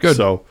joke. Good.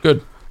 So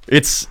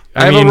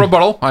I have a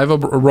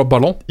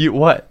rebuttal. You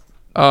what?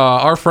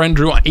 Our friend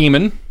Drew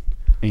Amon.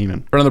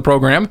 Amen. Friend of the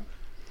program.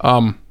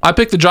 I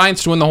picked the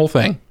Giants to win the whole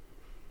thing.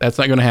 That's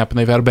not going to happen.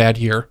 They've had a bad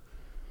year.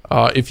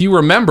 If you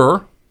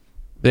remember,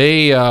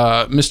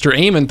 Mr.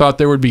 Amon thought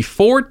there would be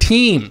 4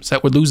 teams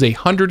that would lose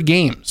 100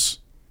 games.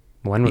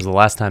 When was the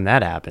last time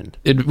that happened?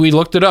 We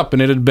looked it up,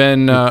 and it had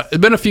been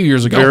a few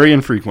years ago. Very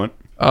infrequent.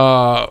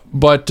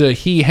 But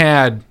he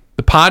had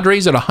the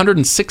Padres at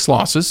 106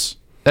 losses.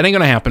 That ain't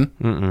going to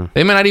happen.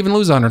 They may not even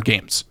lose 100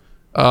 games.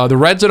 The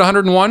Reds at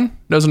 101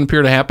 doesn't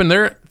appear to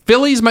happen.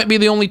 Phillies might be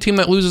the only team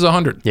that loses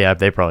 100. Yeah,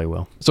 they probably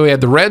will. So he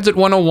had the Reds at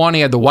 101.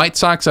 He had the White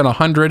Sox at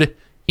 100.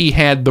 He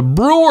had the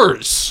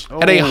Brewers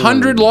at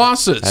 100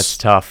 losses. That's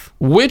tough.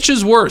 Which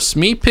is worse,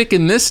 me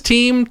picking this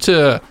team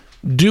to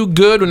do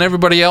good when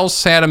everybody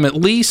else had him at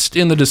least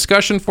in the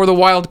discussion for the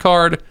wild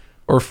card,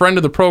 or friend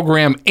of the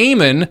program,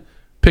 Amon,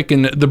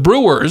 picking the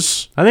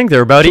Brewers? I think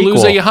they're about equal.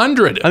 To lose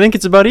 100. I think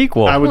it's about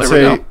equal. I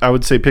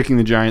would say picking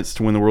the Giants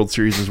to win the World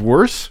Series is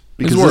worse.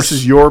 Because this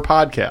is your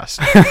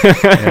podcast.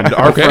 And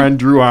our friend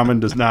Drew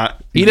Amon does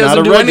not. He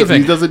doesn't do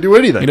anything. He doesn't do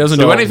anything. He doesn't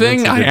do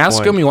anything. I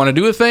ask him, you want to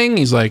do a thing?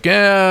 He's like,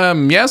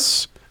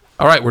 yes.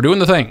 All right, we're doing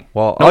the thing.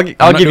 Well,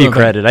 I'll give you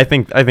credit. I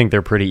think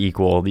they're pretty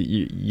equal.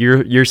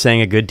 You're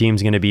saying a good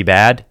team's going to be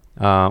bad.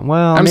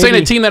 I'm saying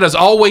a team that is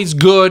always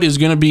good is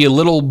going to be a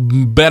little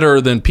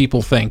better than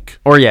people think.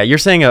 Or you're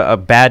saying a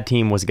bad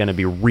team was going to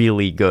be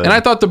really good. And I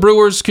thought the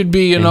Brewers could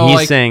be, he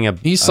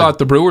thought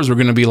the Brewers were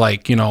going to be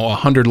like, a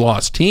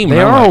 100-loss team.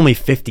 They are only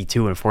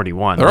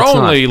 52-41. They're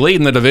only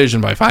leading the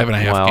division by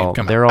 5.5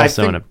 games. They're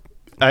also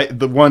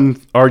the one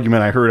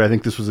argument I heard, I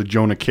think this was a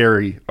Jonah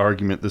Carey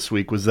argument this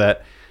week, was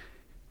that,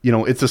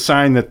 it's a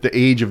sign that the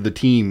age of the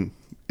team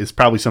is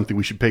probably something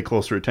we should pay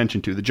closer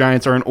attention to. The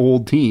Giants are an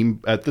old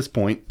team at this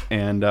point,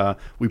 and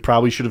we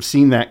probably should have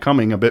seen that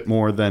coming a bit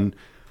more than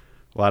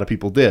a lot of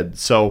people did.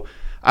 So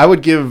I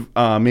would give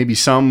maybe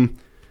some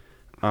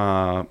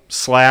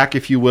slack,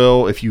 if you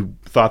will, if you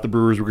thought the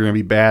Brewers were going to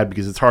be bad,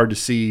 because it's hard to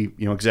see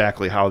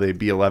exactly how they'd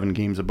be 11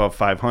 games above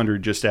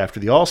 500 just after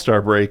the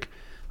All-Star break.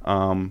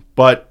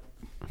 But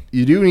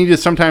you do need to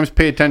sometimes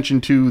pay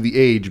attention to the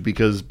age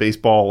because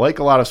baseball, like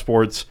a lot of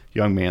sports,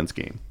 young man's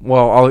game.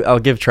 Well, I'll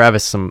give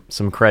Travis some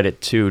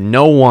credit too.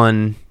 No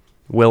one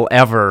will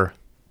ever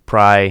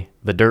pry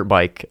the dirt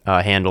bike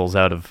handles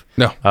out of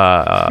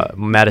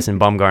Madison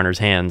Bumgarner's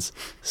hands.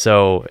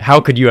 So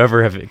how could you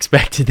ever have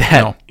expected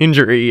that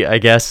injury, I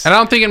guess? And I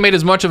don't think it made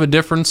as much of a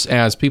difference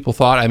as people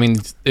thought. I mean,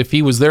 if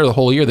he was there the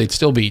whole year, they'd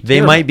still be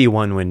They might be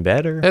one win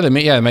better.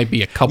 Yeah, it might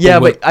be a couple. Yeah,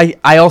 but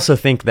I also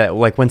think that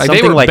like when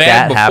something like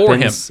that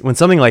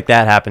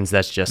happens,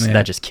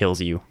 that just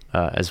kills you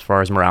as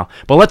far as morale.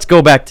 But let's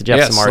go back to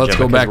Jeff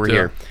Samardzija because we're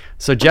here.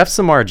 So Jeff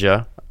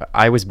Samardzija,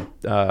 I was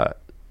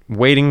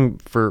waiting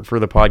for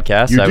the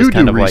podcast. You I was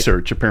do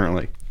research,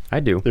 apparently. I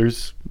do.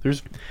 There's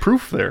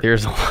proof there.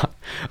 There's a lot.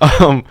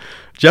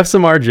 Jeff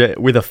Samardzija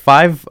with a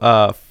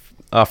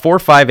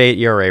 4.58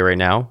 ERA right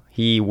now.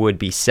 He would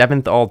be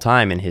 7th all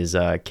time in his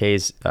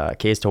Ks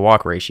to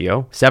walk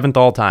ratio. 7th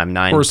all time,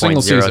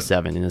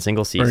 9.07 in a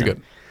single season. Very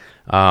good.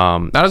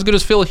 Not as good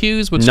as Phil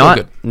Hughes, but still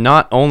good.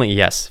 Not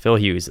only Phil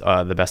Hughes,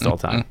 the best all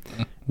time.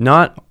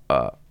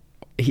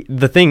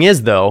 The thing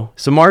is, though,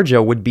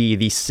 Samardzija would be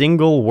the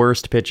single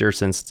worst pitcher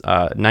since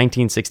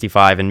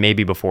 1965 and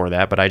maybe before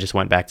that, but I just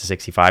went back to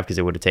 65 because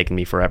it would have taken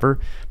me forever.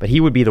 But he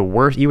would be the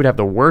worst. He would have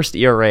the worst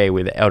ERA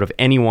out of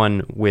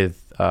anyone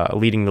with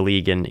leading the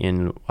league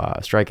in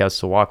strikeouts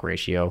to walk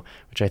ratio,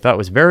 which I thought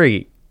was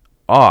very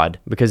odd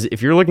because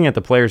if you're looking at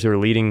the players who are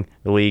leading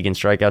the league in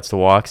strikeouts to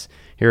walks,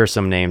 here are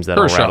some names that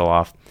I'll rattle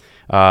off.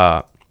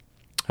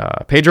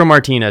 Pedro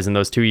Martinez in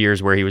those 2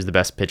 years where he was the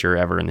best pitcher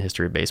ever in the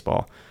history of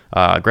baseball.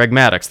 Greg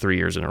Maddux 3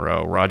 years in a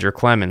row. Roger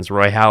Clemens,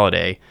 Roy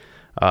Halladay,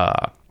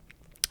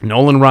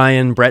 Nolan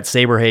Ryan, Brett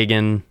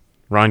Saberhagen,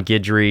 Ron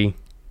Guidry,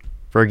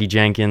 Fergie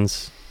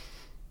Jenkins,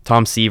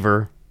 Tom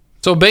Seaver.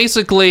 So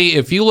basically,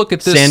 if you look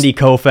at this, Sandy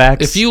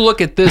Koufax. If you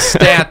look at this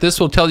stat, this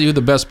will tell you who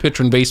the best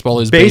pitcher in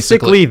baseball is.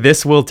 Basically,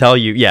 this will tell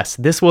you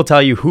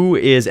who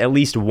is at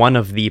least one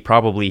of the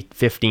probably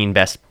 15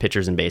 best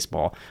pitchers in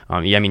baseball.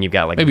 You've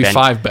got like maybe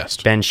 5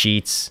 best. Ben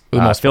Sheets,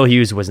 Phil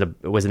Hughes was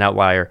an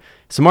outlier.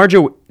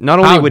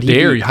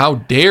 Samardzija, how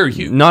dare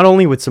you? Not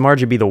only would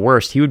Samardzija be the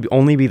worst, he would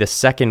only be the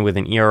second with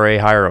an ERA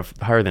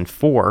higher than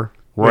 4.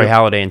 Roy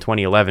Halladay in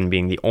 2011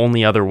 being the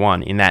only other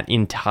one in that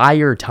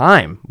entire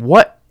time.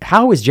 What?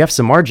 How is Jeff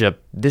Samardzija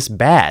this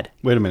bad?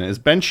 Wait a minute. Is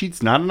Ben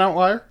Sheets not an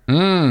outlier?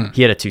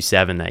 He had a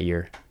 2.7 that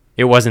year.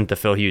 It wasn't the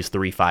Phil Hughes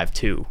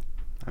 3.52.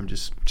 I'm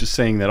just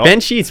saying that. Ben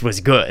Sheets was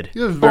good.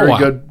 He was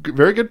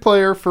very good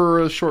player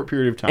for a short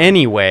period of time.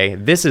 Anyway,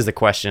 this is the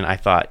question I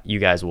thought you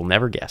guys will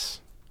never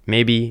guess.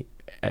 Maybe,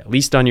 at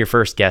least on your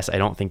first guess, I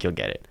don't think you'll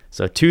get it.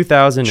 So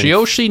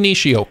Kiyoshi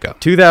Nishioka.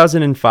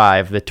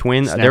 2005, the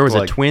Twins. There was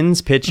a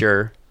Twins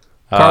pitcher.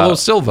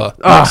 Carlos Silva.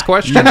 Next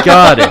question. You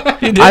got it.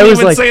 You didn't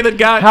even say that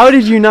guy. How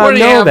did you not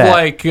know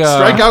that?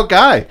 Strikeout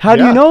guy. How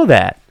do you know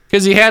that?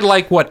 Because he had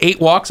 8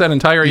 walks that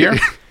entire year?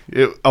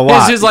 A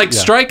lot. His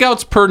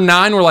strikeouts per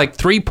 9 were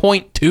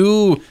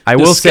 3.2. I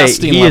will say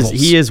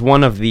he is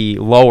one of the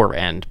lower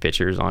end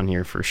pitchers on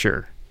here for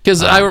sure.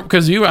 Because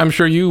I'm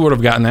sure you would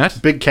have gotten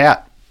that. Big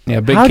Cat. Yeah,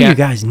 Big How Cat. do you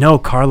guys know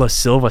Carlos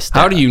Silva stuff?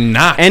 How do you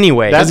not?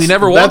 Anyway, because he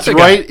never walked. That's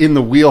right in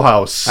the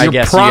wheelhouse. I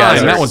guess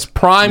prime. That was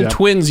prime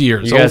Twins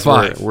years. You guys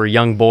were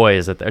young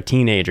boys,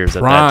 teenagers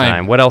at that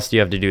time. What else do you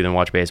have to do than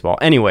watch baseball?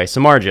 Anyway,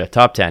 Samardzija,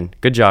 top 10.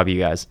 Good job, you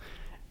guys.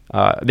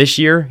 This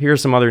year, here are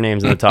some other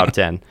names in the top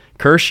 10.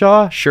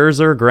 Kershaw,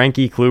 Scherzer,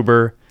 Greinke,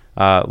 Kluber,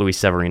 Luis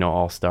Severino,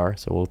 All-Star.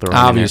 So we'll throw him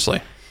obviously.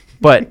 In there.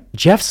 But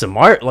Jeff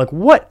Samardzija,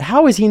 what?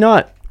 How is he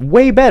not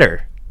way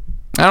better?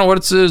 I don't know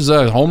what's his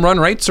home run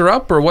rates are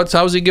up, or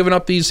how's he giving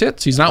up these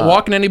hits? He's not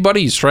walking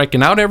anybody. He's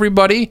striking out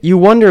everybody. You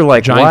wonder,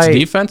 Giants why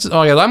defense.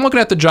 Oh yeah, I'm looking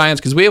at the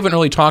Giants because we haven't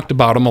really talked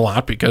about them a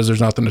lot because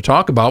there's nothing to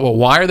talk about. But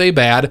why are they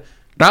bad?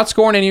 Not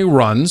scoring any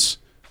runs.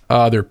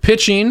 Their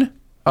pitching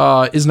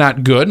is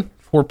not good.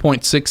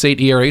 4.68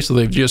 ERA, so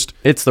they've just...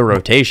 It's the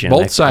rotation.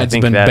 Both sides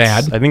have been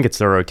bad. I think it's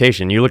the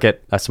rotation. You look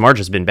at...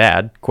 Samardzija's been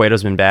bad.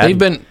 Cueto's been bad. They've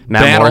been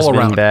Matt bad Moore's all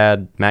around. Been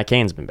bad. Matt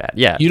Cain's been bad.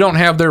 Yeah. You don't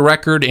have their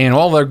record, and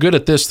all they're good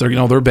at this,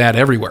 they're bad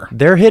everywhere.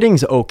 Their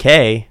hitting's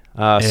okay.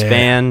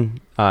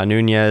 Span,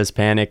 Nunez,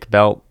 Panic,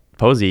 Belt,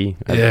 Posey,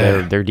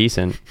 they're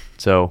decent.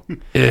 So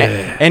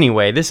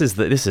anyway, this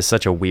is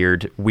such a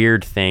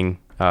weird thing.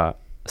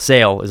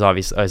 Sale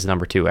is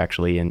number 2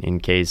 actually in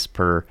Ks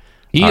per...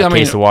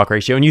 Case to walk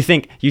ratio, and you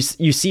think you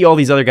see all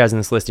these other guys in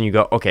this list, and you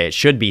go, okay, it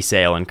should be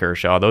Sale and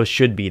Kershaw; those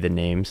should be the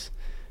names.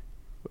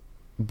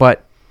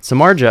 But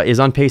Samardzija is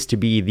on pace to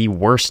be the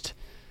worst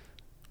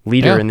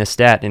leader in this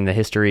stat in the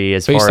history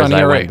as based far as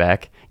I ERA. went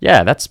back.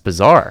 Yeah, that's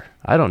bizarre.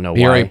 I don't know why.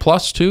 ERA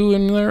plus 2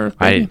 in there.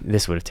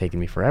 This would have taken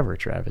me forever,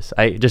 Travis.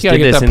 I just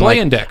did this in play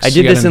index. I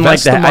did this in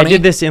I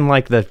did this in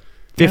the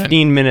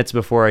 15 minutes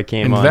before I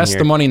came on. Invest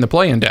the money in the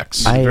play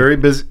index. Very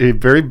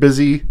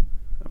busy.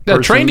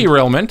 That train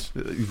derailment.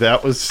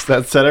 That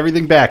set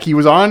everything back. He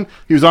was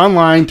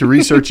online to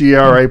research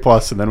ERA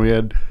plus, and then we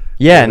had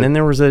and then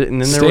there was a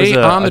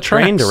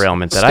train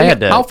derailment that I had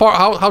to.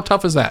 How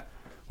tough is that?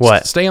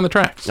 What? Stay on the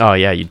tracks. Oh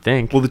yeah, you'd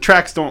think. Well, the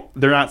tracks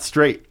they're not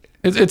straight.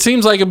 It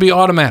seems like it'd be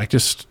automatic.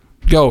 Just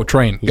Go,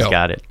 Train. He's Go.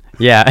 got it.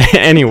 Yeah.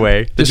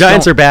 Anyway, the Just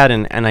Giants don't- are bad,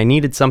 and I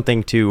needed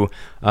something to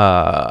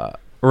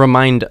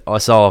remind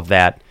us all of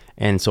that,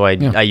 and so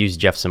I used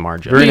Jeff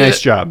Samardzija. Very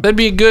nice job. That'd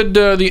be a good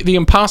the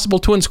impossible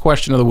Twins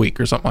question of the week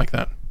or something like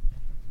that.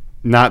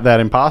 Not that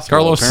impossible.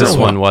 Carlos apparently. This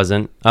Silva. one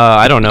wasn't.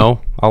 I don't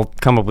know. I'll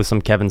come up with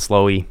some Kevin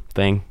Slowey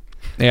thing.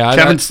 Yeah,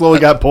 Kevin slowly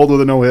got pulled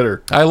with a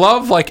no-hitter. I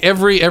love like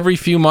every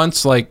few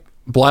months, like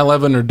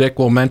Blylevin or Dick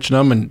will mention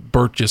them, and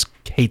Bert just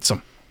hates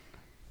them.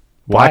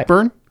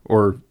 Blackburn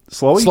or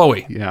Slowey?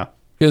 Slowey. Yeah.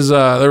 Because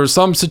there was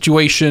some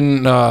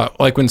situation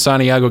like when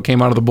Santiago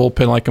came out of the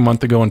bullpen like a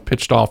month ago and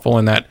pitched awful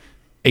in that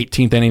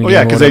 18th inning. Oh, game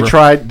yeah, or because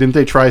whatever. didn't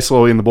they try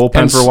Slowey in the bullpen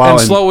and, for a while?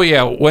 And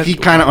Slowey, went, he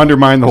kind of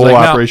undermined the whole like, no,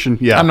 operation.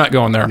 Yeah. I'm not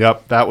going there.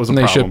 Yep, that was a And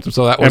they problem. shipped,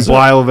 so that was and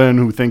Blylevin,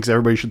 who thinks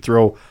everybody should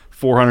throw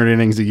 400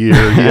 innings a year,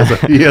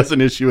 he has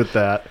an issue with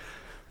that.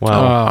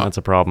 Wow, that's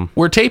a problem.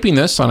 We're taping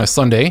this on a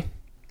Sunday,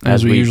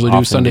 as we we usually do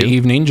often Sunday do.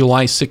 evening,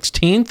 July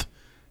 16th,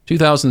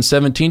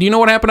 2017. Do you know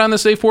what happened on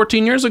this day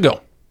 14 years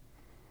ago?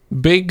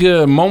 Big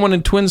moment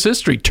in Twins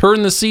history.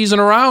 Turned the season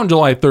around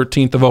July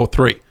 13th of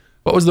 03.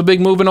 What was the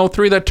big move in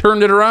 03 that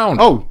turned it around?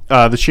 Oh,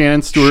 the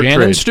Shannon Stewart Shannon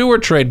trade.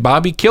 Stewart trade.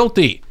 Bobby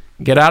Kilty.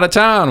 Get out of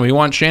town. We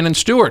want Shannon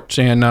Stewart.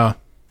 And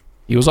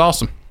he was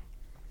awesome.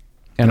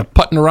 And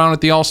putting around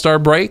at the All-Star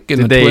break,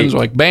 and the Twins were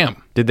like,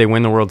 bam. Did they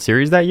win the World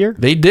Series that year?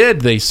 They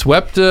did. They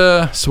swept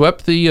the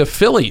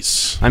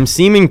Phillies. I'm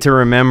seeming to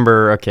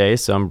remember. Okay,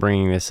 so I'm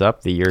bringing this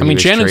up. The year. I mean, he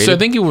was Shannon.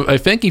 traded. I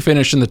think he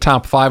finished in the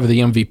top 5 of the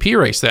MVP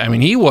race. I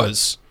mean, he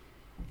was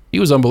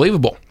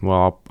unbelievable.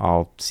 Well,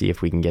 I'll see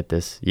if we can get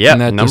this. Yeah, In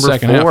that number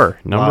second 4.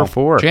 half. Number Wow.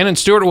 4. Shannon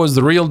Stewart was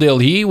the real deal.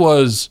 He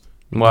was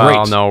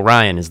Well, great. no,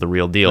 Ryan is the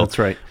real deal. That's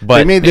right. But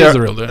they made He is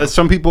the real deal.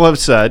 some people have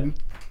said,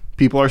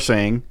 people are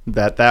saying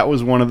that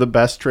was one of the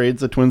best trades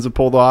the Twins have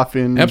pulled off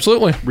in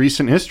Absolutely.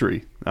 recent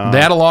history.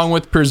 That along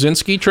with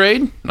Przynski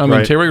trade. I mean,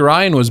 Right. Terry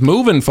Ryan was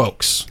moving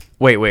folks.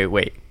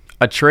 wait.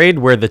 A trade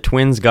where the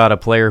Twins got a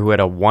player who had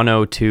a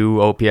 102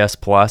 OPS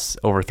plus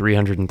over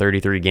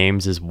 333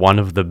 games is one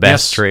of the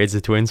best Yes. trades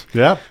the Twins.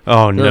 Yeah.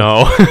 Oh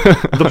no.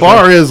 The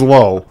bar is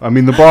low. I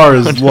mean, the bar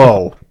is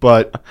low,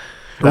 but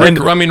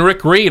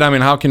Rick Reed. I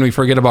mean, how can we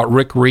forget about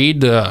Rick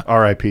Reed?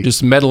 R.I.P.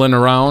 Just meddling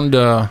around.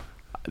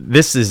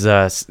 This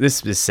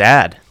is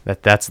sad.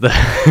 That's the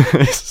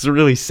it's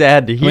really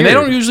sad to hear. I mean, they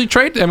don't usually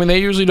trade. I mean, they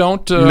usually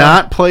don't.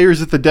 Not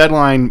players at the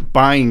deadline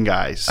buying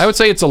guys. I would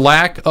say it's a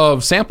lack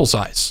of sample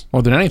size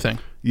more than anything.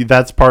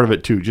 That's part of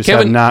it too. Just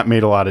Kevin- have not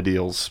made a lot of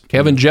deals.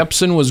 Kevin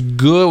Jepson was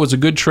good. Was a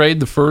good trade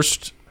the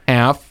first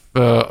half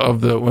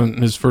of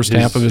his first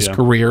half of his yeah.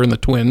 career in the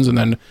Twins, and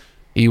then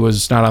he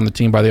was not on the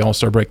team by the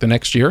All-Star break the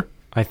next year.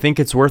 I think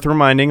it's worth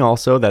reminding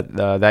also that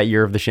that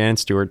year of the Shannon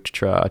Stewart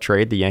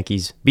trade, the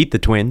Yankees beat the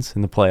Twins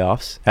in the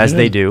playoffs, as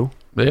they do.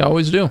 They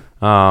always do.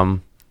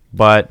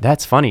 But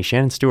that's funny.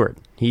 Shannon Stewart,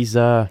 he's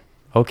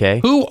okay.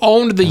 Who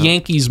owned the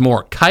Yankees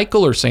more,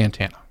 Keuchel or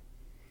Santana?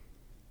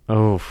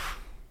 Oh,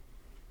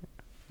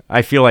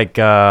 I feel like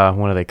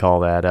what do they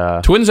call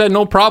that? Twins had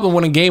no problem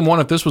winning game one.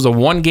 If this was a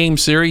one-game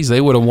series,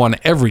 they would have won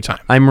every time.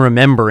 I'm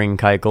remembering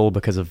Keuchel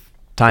because of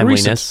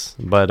timeliness,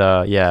 but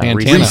yeah,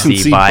 Santana.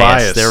 recency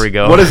bias. There we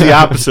go. What is the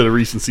opposite of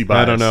recency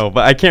bias? I don't know,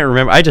 but I can't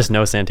remember. I just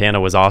know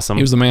Santana was awesome.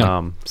 He was the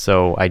man.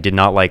 So I did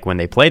not like when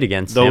they played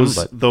against him.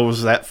 But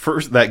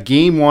That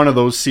game one of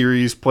those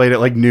series played at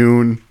like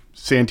noon.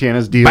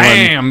 Santana's deal.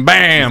 Bam,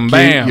 bam,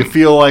 bam. You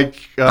feel like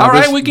All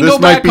right, we can this go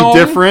might back be home.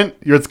 different.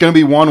 It's going to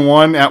be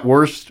 1-1 at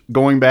worst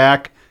going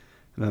back.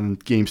 And then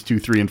games 2,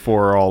 3, and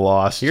 4 are all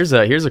lost. here's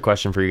a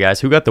question for you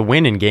guys: who got the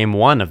win in Game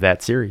 1 of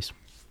that series?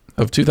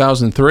 Of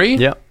 2003?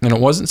 Yep. And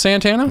it wasn't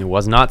Santana? It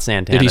was not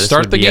Santana. Did he This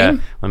start would the be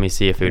game? let me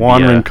see if it would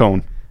Juan be a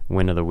Rincon.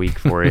 win of the week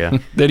for you.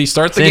 Did he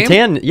start the game?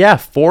 Santana, yeah,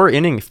 4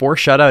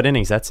 shutout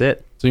innings. That's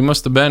it. So he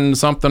must have been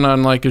something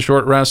on like a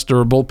short rest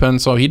or a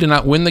bullpen. So he did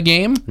not win the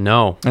game?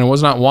 No, And it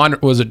was not Juan.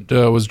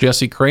 Was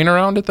Jesse Crane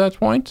around at that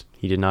point?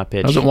 he did not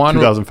pitch. Was it Juan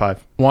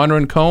 2005.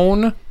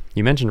 Rincon?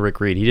 You mentioned Rick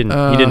Reed. He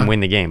didn't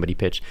win the game, but he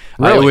pitched.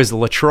 Really? It was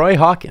LaTroy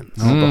Hawkins.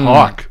 The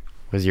Hawk.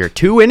 Was your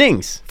 2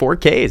 innings, 4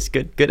 Ks.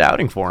 Good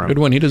outing for him. Good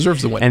win. He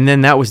deserves the win. And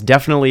then that was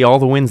definitely all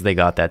the wins they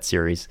got that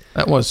series.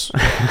 That was.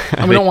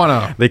 We don't want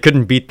to. They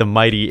couldn't beat the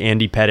mighty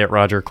Andy Pettitte,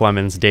 Roger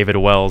Clemens, David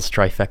Wells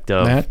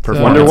trifecta That,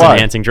 of Wonder why.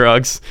 performance-enhancing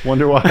drugs.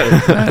 Wonder why.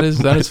 That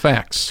is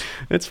facts.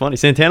 It's funny.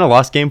 Santana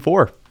lost Game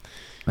 4,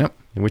 Yep.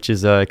 which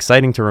is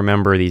exciting to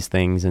remember these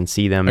things and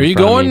see them. Are in you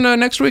front of going me.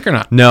 next week or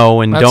not? No,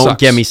 and That don't sucks.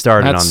 get me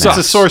started That on sucks. It's that.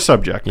 a sore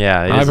subject.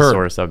 Yeah, it I've is a heard.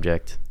 sore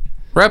subject.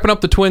 Wrapping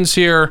up the Twins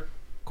here.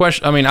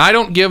 Question. I mean, I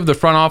don't give the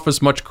front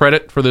office much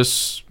credit for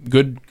this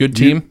good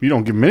team. You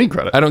don't give them any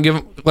credit. I don't give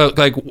them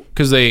like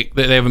because they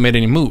haven't made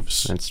any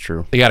moves. That's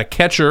true. They got a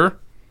catcher.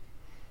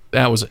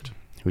 That was it.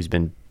 Who's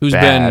been Who's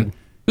bad.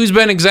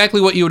 been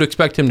exactly what you would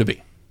expect him to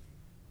be.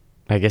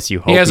 I guess you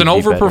hope He hasn't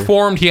he'd be better.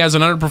 overperformed. He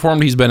hasn't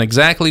underperformed. He's been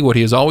exactly what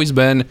he has always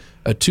been,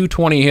 a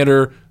 220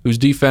 hitter whose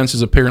defense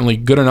is apparently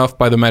good enough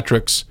by the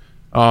metrics.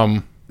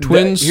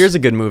 Twins. Here's a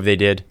good move they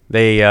did.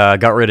 They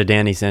got rid of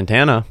Danny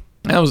Santana.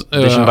 that was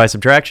Addition by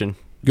subtraction.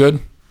 good.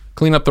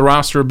 Clean up the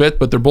roster a bit,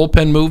 but their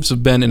bullpen moves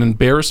have been an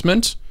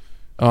embarrassment.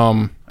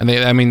 And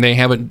they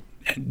haven't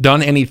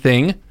done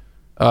anything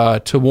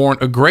to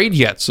warrant a grade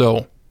yet.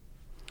 So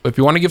if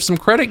you want to give some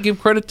credit, give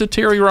credit to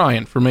Terry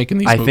Ryan for making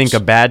these moves. I think a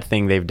bad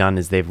thing they've done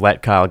is they've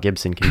let Kyle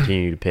Gibson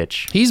continue to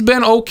pitch. He's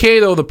been okay,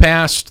 though, the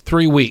past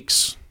 3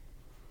 weeks.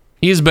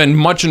 He's been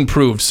much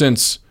improved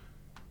since.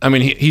 I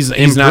mean, he's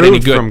not any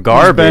good. From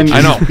garbage.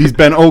 I know. He's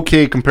been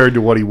okay compared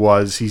to what he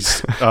was.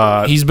 He's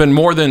been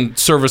more than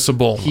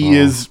serviceable. He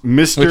is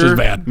Mr. Which is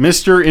bad.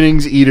 Mr.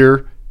 Innings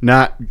Eater,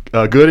 not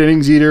a good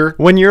innings eater.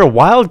 When you're a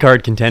wild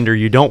card contender,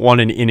 you don't want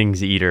an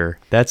innings eater.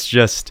 That's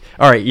just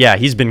all right. Yeah,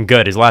 he's been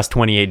good. His last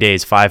 28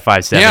 days,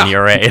 5.57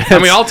 ERA. I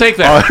mean, I'll take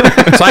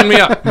that. Sign me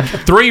up.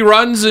 3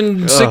 runs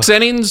in 6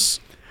 innings.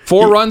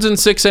 4 runs in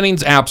 6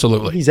 innings,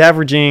 absolutely. He's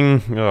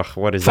averaging,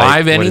 what is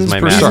 5 that? innings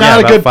per He's start.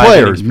 not a good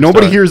player.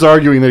 Nobody start. here is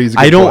arguing that he's a good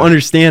player. I don't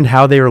understand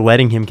how they are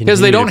letting him continue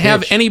because they don't to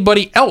have pitch.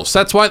 anybody else.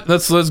 That's why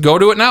let's go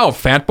to it now.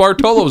 Fat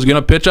Bartolo is going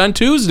to pitch on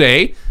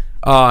Tuesday.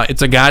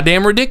 It's a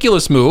goddamn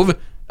ridiculous move.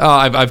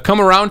 I've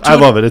come around to it. I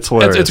love it. It's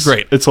hilarious. It's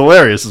great. It's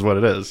hilarious is what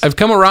it is. I've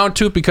come around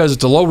to it because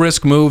it's a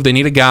low-risk move. They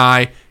need a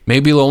guy.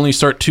 Maybe he'll only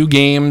start 2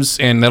 games,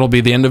 and that'll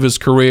be the end of his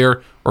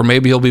career, or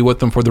maybe he'll be with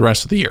them for the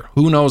rest of the year.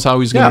 Who knows how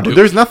he's going to do?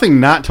 There's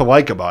nothing not to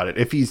like about it.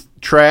 If he's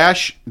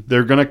trash,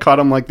 they're going to cut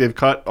him like they've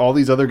cut all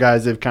these other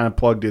guys they've kind of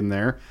plugged in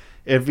there.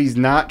 If he's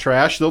not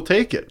trash, they'll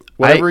take it.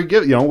 Whatever he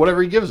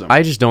gives them.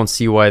 I just don't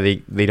see why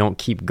they don't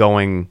keep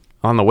going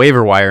on the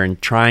waiver wire and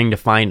trying to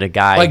find a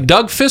guy. Like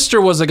Doug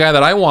Fister was the guy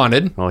that I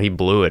wanted. Well, he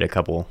blew it a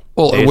couple.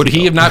 Well, days would ago.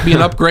 he have not be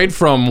an upgrade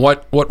from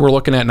what we're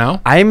looking at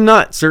now? I'm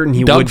not certain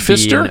he Doug would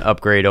Fister? be an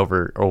upgrade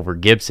over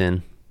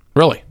Gibson.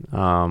 Really?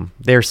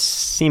 They're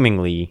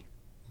seemingly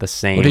the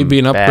same. Would he be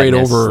an upgrade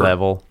badness over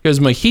level?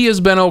 Because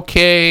Mejia's been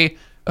okay.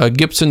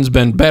 Gibson's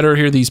been better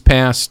here these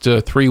past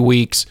 3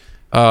 weeks.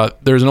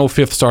 There's no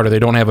 5th starter. They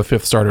don't have a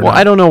 5th starter. Well, now.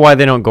 I don't know why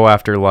they don't go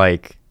after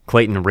like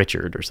Clayton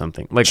Richard or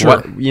something. Like Sure.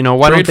 what?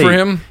 Why Trade don't they? for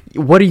him?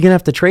 What are you gonna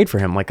have to trade for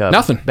him? Like a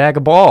Nothing. bag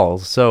of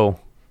balls. So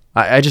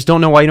I just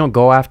don't know why you don't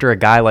go after a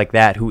guy like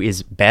that who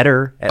is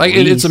better. At Like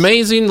least. it's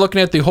amazing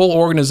looking at the whole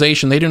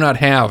organization. They do not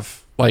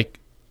have like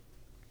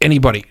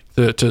anybody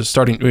to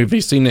starting.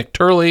 We've seen Nick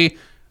Turley.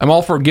 I'm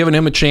all for giving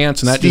him a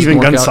chance, and that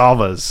Steven just worked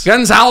out.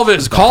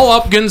 Gonsalves. Call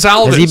up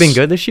Gonsalves. Has he been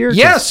good this year?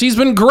 Yes, he's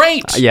been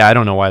great. Yeah, I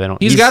don't know why they don't.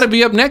 He's got to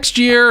be up next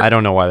year. I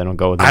don't know why they don't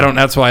go with him.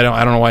 That's why I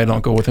don't know why I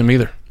don't go with him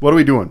either. What are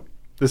we doing?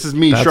 This is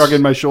me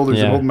shrugging my shoulders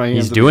and holding my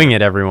hands. He's doing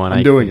it, everyone.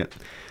 I'm doing it.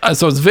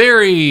 So I'm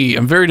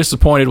very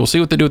disappointed. We'll see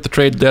what they do at the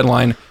trade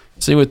deadline.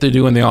 See what they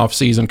do in the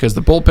offseason because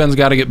the bullpen's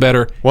got to get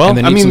better. Well, and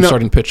they need some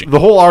starting pitching. The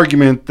whole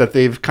argument that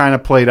they've kind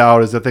of played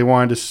out is that they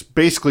wanted to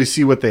basically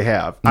see what they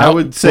have. I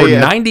would say we're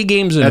 90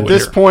 games into at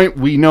this point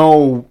we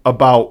know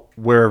about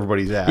where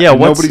everybody's at. Yeah,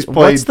 and nobody's played.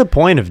 What's the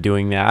point of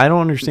doing that? I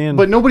don't understand.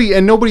 But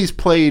nobody's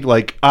played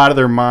like out of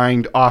their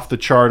mind, off the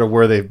chart of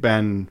where they've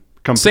been.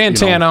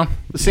 Santana,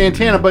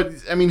 but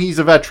I mean he's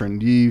a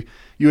veteran. You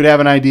would have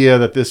an idea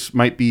that this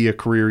might be a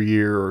career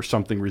year or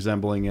something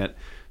resembling it.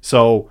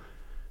 So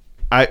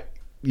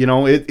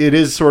it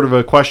is sort of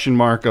a question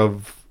mark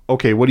of,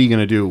 okay, what are you going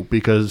to do?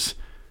 Because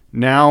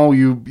now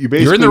you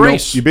basically you're in the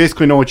race. You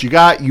basically know what you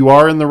got. You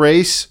are in the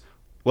race.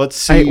 Let's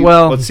see.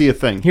 Let's see a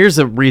thing. Here's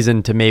a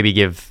reason to maybe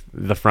give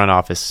the front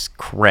office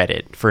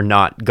credit for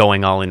not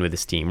going all in with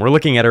this team. We're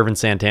looking at Irvin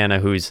Santana,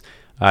 who's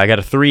got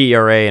a 3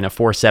 ERA and a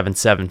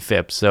 4.77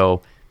 FIP,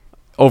 so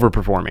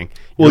overperforming.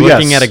 You're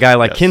looking at a guy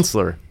like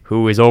Kinsler,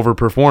 who is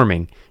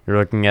overperforming. You're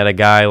looking at a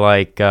guy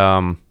like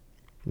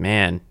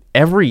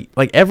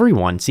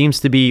everyone seems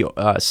to be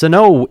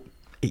Sano.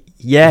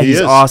 Yeah,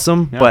 he's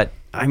awesome, but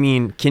I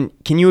mean, can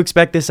you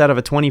expect this out of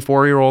a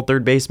 24-year-old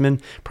third baseman?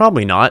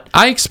 Probably not.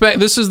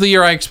 This is the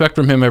year I expect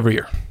from him every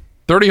year.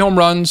 30 home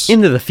runs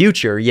into the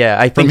future. Yeah,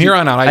 I think from here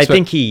on out. I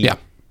think he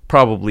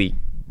probably.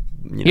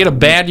 He had a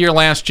bad year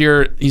last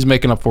year. He's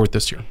making up for it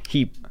this year.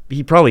 He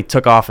probably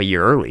took off a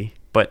year early,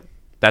 but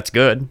that's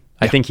good. Yeah.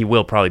 I think he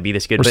will probably be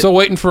this good. We're still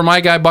waiting for my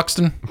guy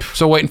Buxton.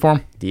 Still waiting for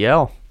him.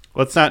 DL.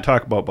 Let's not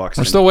talk about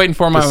Buxton. We're still waiting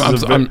for him.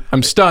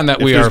 I'm stunned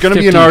that we are. If there's going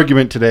to be an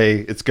argument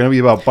today, it's going to be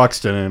about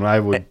Buxton, and I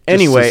would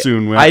just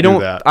assume we don't do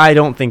that. I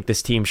don't think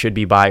this team should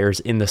be buyers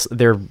in this.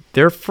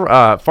 Their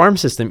farm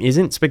system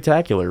isn't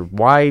spectacular.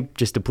 Why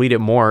just deplete it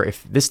more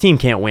if this team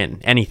can't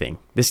win anything?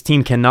 This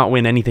team cannot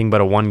win anything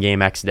but a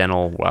 1-game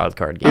accidental wild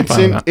card game.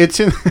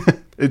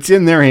 It's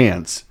in their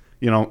hands.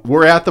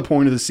 We're at the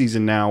point of the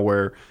season now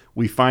where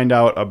we find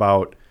out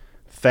about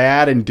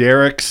Thad and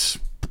Derek's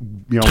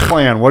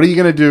plan. What are you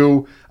going to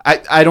do?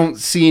 I don't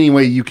see any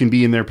way you can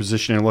be in their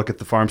position and look at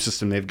the farm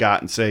system they've got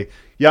and say,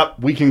 yep,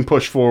 we can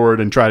push forward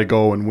and try to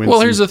go and win.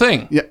 Well, here's the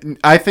thing. Yeah,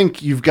 I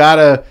think you've got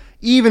to,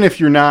 even if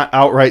you're not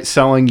outright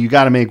selling, you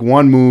got to make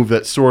one move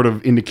that sort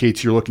of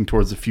indicates you're looking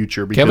towards the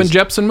future. Kevin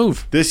Jepsen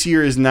move. This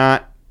year is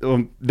not,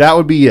 that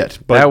would be it.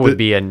 But that would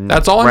be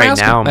that's all I'm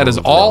asking. That is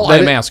all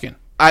I'm asking.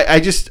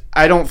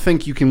 I don't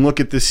think you can look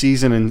at this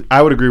season, and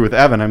I would agree with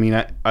Evan. I mean,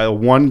 a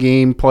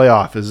 1-game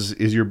playoff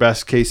is your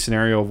best case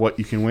scenario of what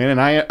you can win, and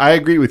I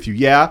agree with you.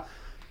 Yeah,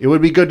 it would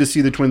be good to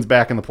see the Twins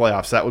back in the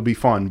playoffs. That would be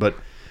fun, but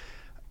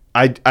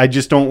I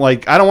just don't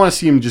like. I don't want to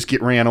see him just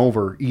get ran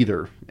over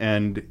either.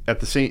 And at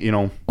the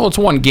same, Well, it's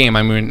one game.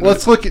 I mean,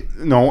 let's look at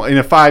in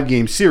a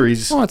 5-game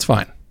series. Well, that's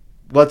fine.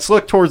 Let's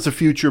look towards the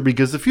future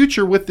because the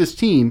future with this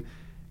team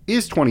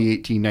is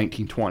 2018,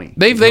 19, 20.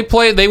 They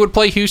would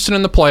play Houston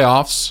in the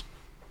playoffs.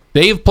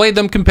 They've played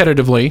them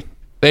competitively.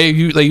 They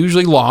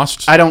usually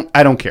lost. I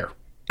don't care.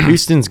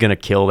 Houston's gonna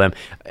kill them.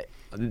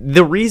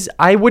 The reason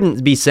I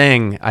wouldn't be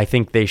saying I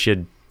think they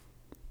should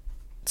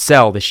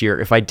sell this year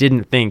if I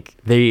didn't think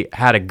they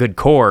had a good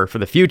core for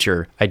the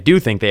future. I do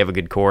think they have a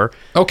good core.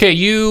 Okay,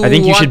 I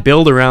think you should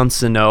build around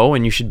Sano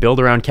and you should build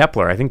around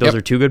Kepler. I think those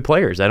are two good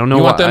players. I don't know.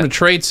 You want them to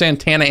trade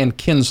Santana and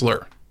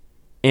Kinsler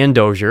and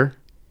Dozier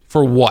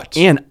for what?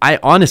 And I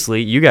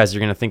honestly, you guys are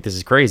going to think this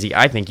is crazy.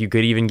 I think you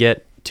could even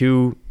get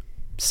 2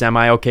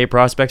 semi-okay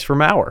prospects for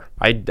Mauer.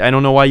 I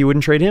don't know why you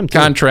wouldn't trade him.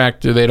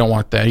 Contract, they don't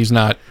want that. He's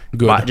not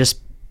good. Just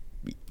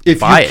if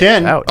you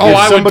can.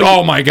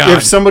 Oh my God.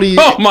 If somebody.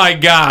 Oh my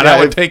God. I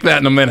would take that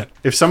in a minute.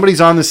 If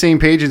somebody's on the same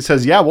page and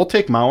says, "Yeah, we'll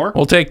take Mauer.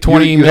 We'll take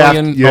 $20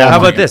 million." How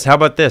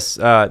about this?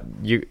 I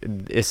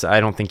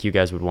don't think you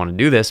guys would want to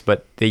do this,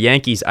 but the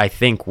Yankees, I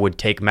think, would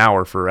take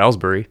Mauer for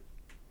Ellsbury.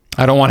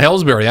 I don't want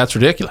Ellsbury. That's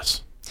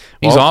ridiculous.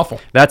 He's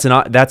awful. That's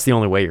the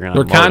only way you're going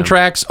to. Their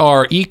contracts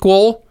are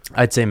equal.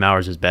 I'd say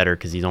Mauer's is better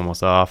because he's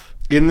almost off.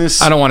 I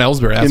don't want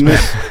Ellsbury. That's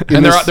bad.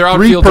 And their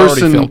outfield's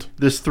already filled.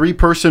 This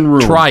 3-person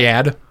room.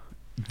 Triad.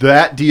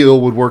 That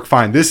deal would work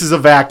fine. This is a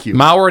vacuum.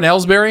 Mauer and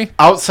Ellsbury?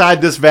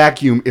 Outside this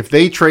vacuum, if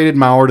they traded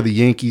Mauer to the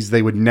Yankees,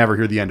 they would never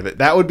hear the end of it.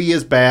 That would be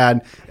as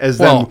bad as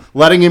them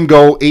letting him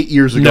go 8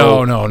 years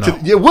ago. No.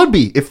 It would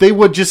be. If they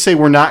would just say,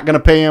 we're not going to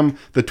pay him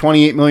the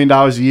 $28 million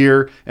a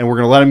year, and we're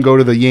going to let him go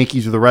to the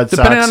Yankees or the Red Sox.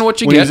 Depending on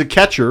what you when get. he was a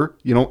catcher,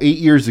 8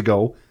 years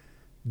ago,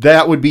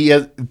 that would be,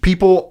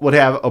 people would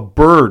have a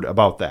bird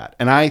about that.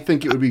 And I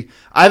think it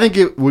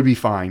would be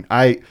fine.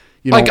 I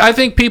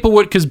think people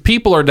would, because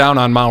people are down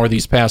on Mauer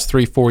these past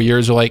 3-4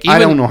 years. Are like, I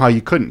don't know how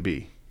you couldn't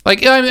be.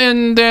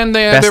 And then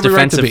they have best every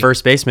right to defensive be.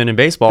 first baseman in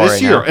baseball this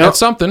right year. now. That's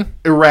something.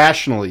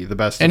 Irrationally, the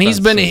best. And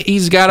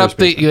he's got up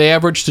the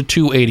average to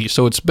 280.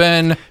 So it's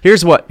been.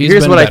 Here's what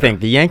I think.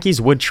 The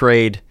Yankees would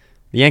trade.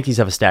 The Yankees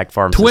have a stacked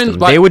farm system.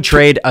 They would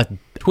trade a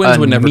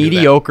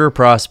mediocre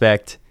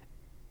prospect,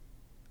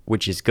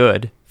 which is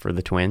good for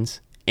the Twins,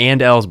 and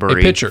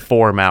Ellsbury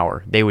for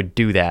Mauer. They would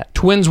do that.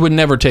 Twins would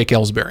never take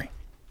Ellsbury.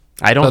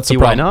 I don't see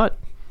why not.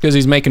 Because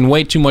he's making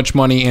way too much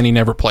money and he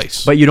never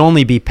plays. But you'd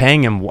only be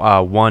paying him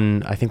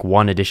one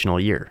additional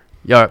year.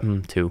 Yeah,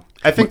 2.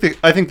 I think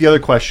the other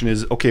question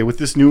is, okay, with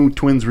this new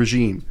Twins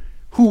regime,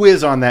 who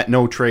is on that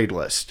no trade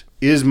list?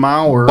 Is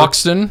Mauer,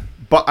 Buxton?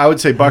 I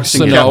would say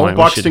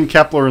Buxton,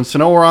 Kepler, and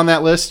Sano are on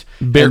that list.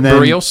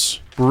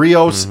 Barrios,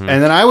 and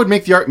then I would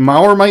make the argument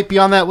Mauer might be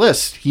on that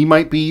list. He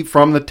might be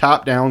from the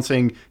top down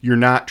saying you're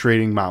not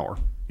trading Mauer.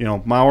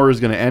 Mauer is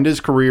going to end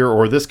his career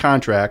or this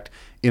contract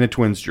in a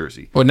Twins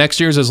jersey. Well, next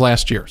year's his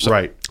last year. So.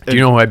 Right. Do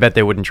you know who I bet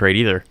they wouldn't trade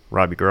either?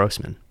 Robbie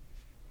Grossman.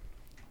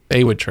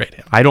 They would trade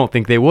him. I don't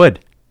think they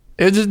would.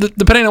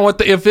 Depending on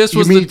if this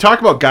was. You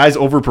talk about guys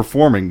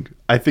overperforming.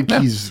 I think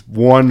he's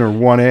 1 or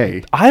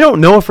 1A. I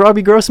don't know if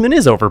Robbie Grossman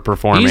is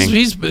overperforming.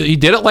 He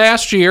did it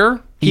last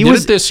year. He did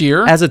it this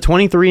year. As a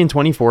 23 and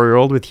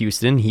 24-year-old with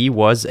Houston, he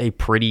was a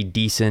pretty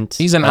decent.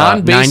 He's an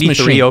on-base 93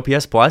 machine.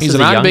 OPS plus. He's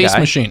an on-base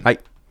machine. I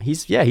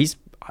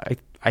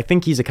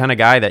think he's the kind of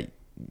guy that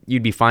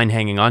you'd be fine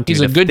hanging on to.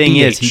 He's a good DH.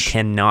 Is he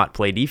cannot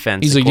play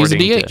defense. He's a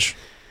DH,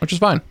 which is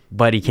fine.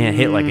 But he can't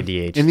hit like a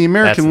DH. In the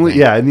American League,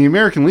 in the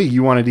American League,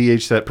 you want a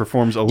DH that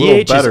performs a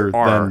little better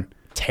than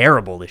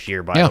terrible this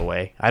year. By the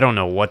way, I don't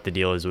know what the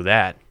deal is with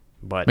that.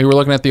 But we were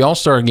looking at the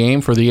All-Star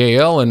game for the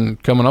AL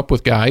and coming up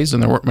with guys,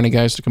 and there weren't many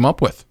guys to come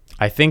up with.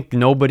 I think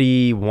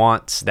nobody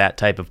wants that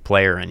type of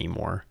player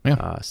anymore.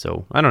 Yeah.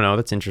 So I don't know.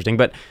 That's interesting.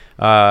 But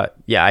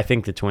I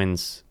think the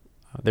Twins.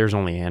 There's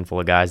only a handful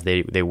of guys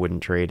they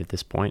wouldn't trade at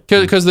this point.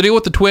 Because the deal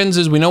with the Twins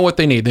is we know what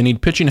they need. They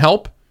need pitching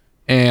help,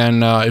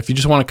 and if you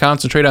just want to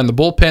concentrate on the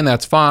bullpen,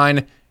 that's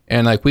fine.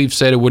 And like we've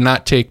said, it would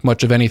not take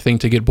much of anything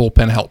to get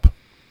bullpen help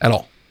at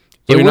all.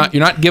 So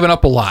you're not giving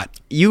up a lot.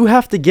 You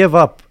have to give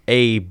up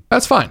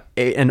that's fine.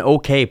 An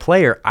okay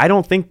player. I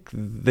don't think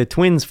the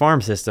Twins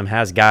farm system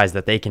has guys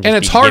that they can. And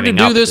it's hard to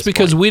do this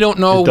because we don't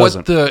know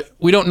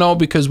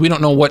because we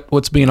don't know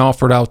what's being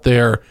offered out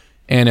there,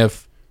 and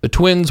if the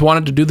Twins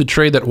wanted to do the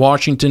trade that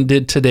Washington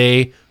did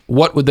today,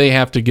 what would they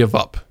have to give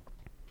up?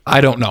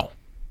 I don't know.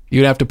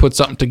 You'd have to put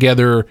something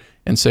together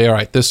and say, all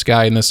right, this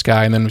guy and this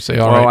guy, and then we say,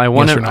 all right. I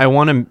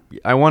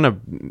want to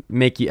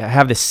make you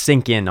have this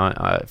sink in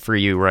for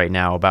you right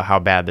now about how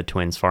bad the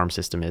Twins farm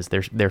system is.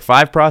 They're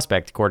 5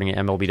 prospect according to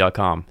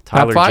MLB.com.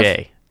 Tyler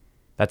J.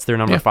 That's their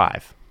number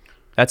 5.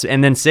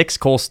 And then 6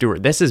 Cole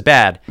Stewart. This is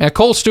bad. Yeah,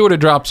 Cole Stewart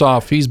drops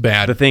off. He's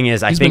bad. The thing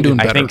is, I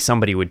think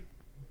somebody would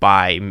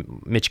buy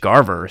Mitch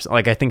Garver.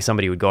 Like I think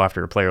somebody would go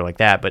after a player like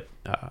that, but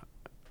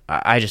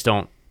I just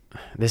don't.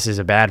 This is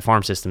a bad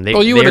farm system.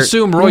 You would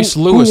assume Royce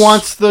Lewis.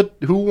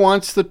 Who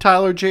wants the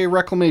Tyler J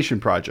reclamation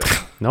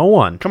project? No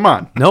one. Come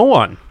on. No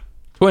one.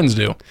 Twins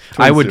do.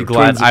 I would Twins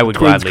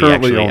gladly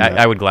currently own that.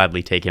 I would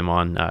gladly take him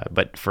on,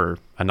 but for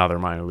another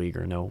minor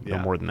leaguer, no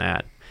more than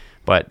that.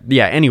 But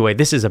yeah, anyway,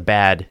 this is a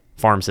bad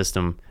farm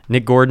system.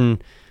 Nick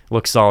Gordon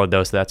looks solid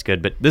though, so that's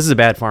good. But this is a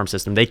bad farm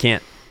system. They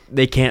can't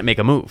make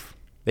a move.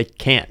 They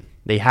can't.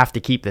 They have to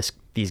keep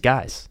these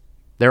guys.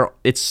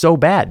 It's so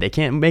bad they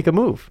can't make a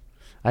move.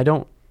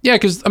 Yeah,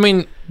 because I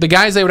mean, the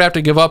guys they would have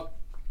to give up,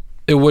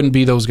 it wouldn't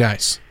be those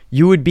guys.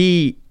 You would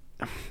be.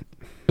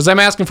 Because I'm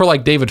asking for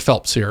like David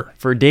Phelps here.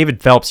 For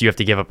David Phelps, you have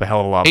to give up a hell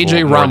of a lot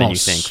AJ more Ramos. than you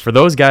think. For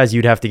those guys,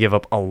 you'd have to give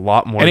up a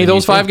lot more. Any than of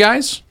those you 5 think.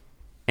 guys?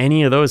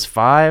 Any of those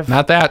 5?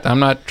 Not that. I'm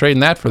not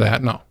trading that for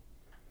that. No.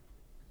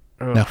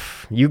 No.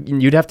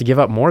 You'd have to give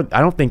up more.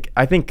 I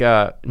think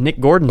Nick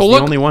Gordon's Well, the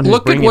only one who's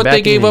look at bringing what back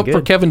they gave up anything for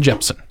good. Kevin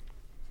Jepson.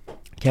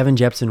 Kevin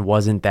Jepson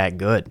wasn't that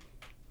good.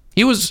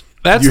 He was.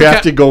 That's You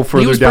have to go he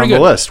further was down pretty the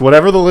good. list.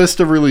 Whatever the list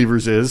of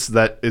relievers is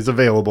that is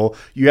available,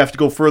 you have to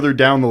go further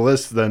down the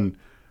list than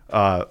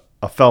a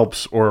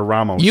Phelps or a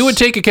Ramos. You would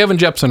take a Kevin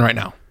Jepson right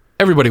now.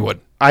 Everybody would.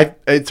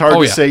 It's hard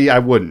to yeah. say I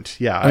wouldn't.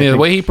 Yeah, I mean, the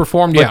think- way he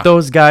performed, But yeah.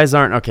 those guys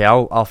aren't okay.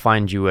 I'll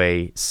find you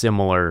a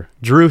similar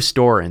Drew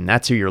Storen.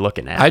 That's who you're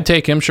looking at. I'd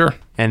take him, sure.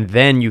 And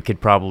then you could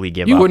probably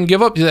give You up. wouldn't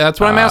give up. That's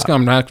what I'm asking.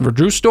 I'm asking for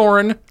Drew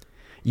Storen.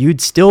 You'd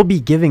still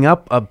be giving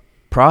up a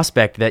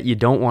prospect that you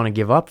don't want to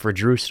give up for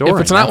Drew Storen.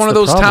 If it's not That's one of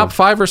the those problem. top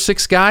 5 or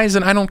 6 guys,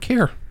 then I don't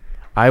care.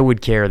 I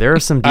would care. There are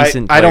some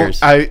decent I players.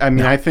 don't. I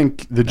mean, I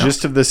think the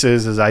gist of this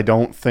is I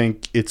don't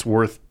think it's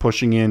worth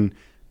pushing in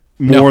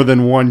more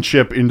than one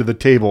chip into the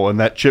table, and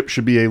that chip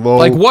should be a low.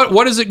 Like,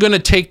 what is it going to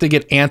take to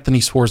get Anthony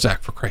Swarzak,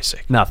 for Christ's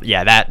sake? Nothing.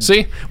 Yeah, that.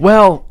 See?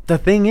 Well, the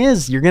thing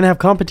is, you're going to have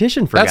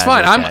competition for That's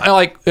guys fine. like I'm that.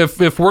 like,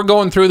 if we're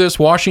going through this,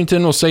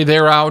 Washington will say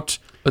they're out.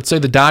 Let's say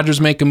the Dodgers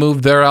make a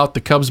move, they're out.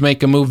 The Cubs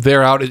make a move,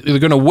 they're out. They're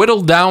going to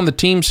whittle down the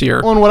teams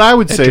here. Well, and what I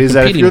would say you're is that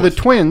if competing you're the with.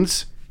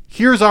 Twins,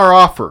 here's our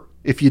offer.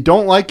 If you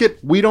don't like it,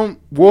 we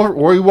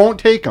won't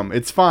take them.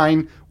 It's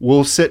fine.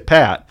 We'll sit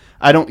pat.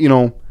 I don't.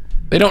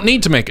 They don't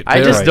need to make it. I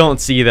They're just right. don't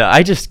see that.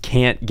 I just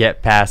can't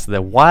get past the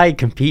why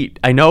compete.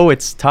 I know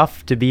it's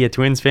tough to be a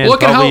Twins fan,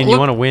 probably, and you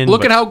want to win.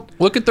 Look but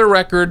look at their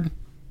record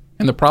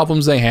and the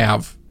problems they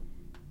have.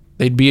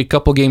 They'd be a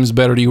couple games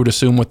better, you would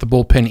assume, with the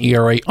bullpen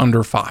ERA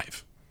under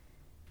 5.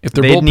 If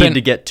their they bullpen, need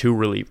to get 2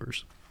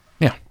 relievers.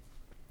 yeah,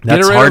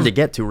 That's rid hard of- to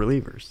get 2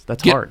 relievers.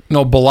 That's hard.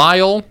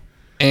 Belial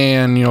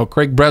and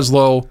Craig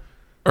Breslow,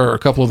 or a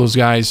couple of those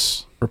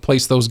guys,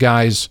 replace those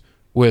guys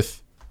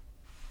with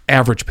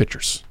average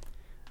pitchers.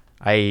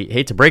 I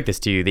hate to break this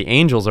to you. The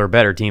Angels are a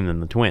better team than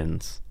the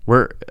Twins.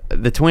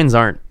 The Twins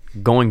aren't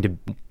going to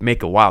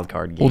make a wild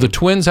card game. Well, the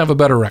Twins have a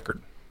better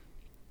record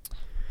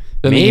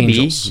than the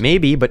Angels.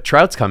 Maybe, but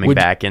Trout's coming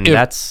back, and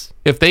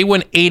If they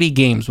win 80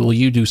 games, will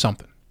you do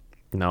something?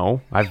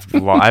 no. I've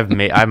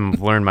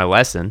learned my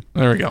lesson.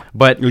 There we go.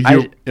 But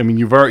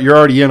You're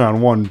already in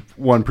on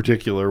one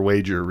particular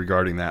wager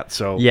regarding that.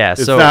 So Yeah, it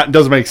so-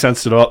 doesn't make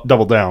sense to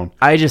double down.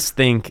 I just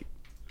think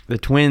the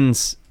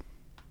Twins.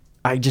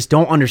 I just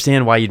don't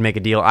understand why you'd make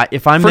a deal.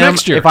 If I'm For them,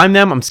 next year. if I'm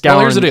them, I'm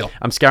scouring. here's the deal.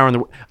 I'm scouring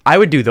the. I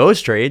would do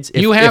those trades.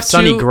 If, You have if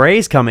Sonny to-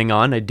 Gray's coming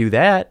on, I'd do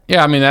that.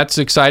 Yeah, I mean, that's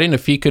exciting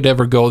if he could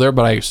ever go there,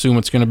 but I assume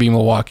it's going to be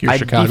Milwaukee or I'd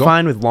Chicago. be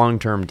fine with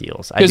long-term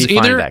deals. I'd Because be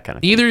fine with that kind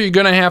of thing. either you're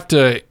going to have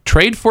to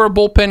trade for a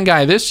bullpen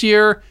guy this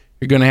year,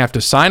 you're going to have to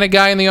sign a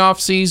guy in the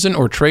offseason,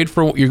 or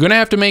you're going to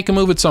have to make a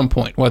move at some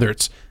point, whether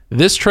it's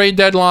this trade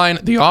deadline,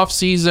 the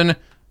offseason,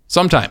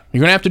 sometime. You're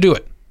going to have to do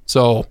it.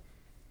 So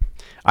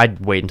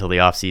I'd wait until the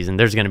offseason.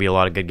 There's going to be a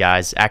lot of good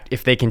guys.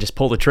 If they can just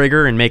pull the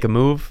trigger and make a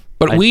move.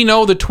 But we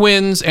know the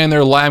Twins and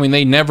their I mean,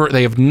 they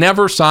have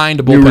never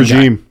signed a bullpen New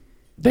regime. guy.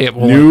 They have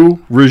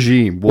New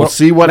regime. We'll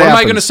see what happens. am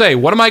I going to say?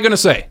 What am I going to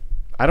say?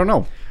 I don't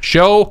know.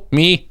 Show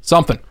me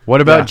something.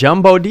 What about Yeah.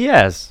 Jumbo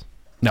Diaz?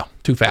 No,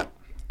 too fat.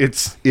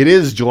 It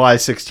is July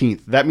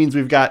 16th. That means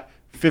we've got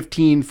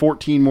 15,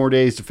 14 more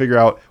days to figure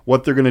out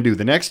what they're going to do.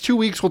 The next 2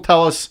 weeks will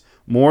tell us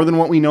more than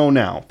what we know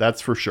now. That's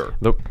for sure.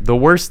 The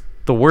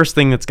worst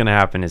thing that's going to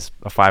happen is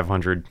a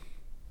 500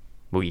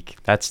 week.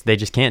 They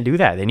just can't do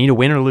that. They need to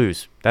win or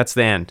lose. That's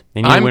the end.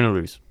 They need to win or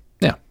lose.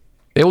 Yeah,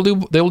 they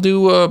will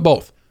do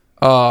both.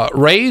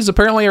 Rays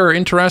apparently are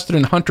interested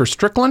in Hunter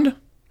Strickland.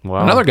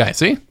 Well, Another guy.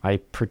 See, I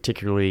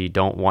particularly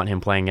don't want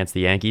him playing against the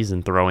Yankees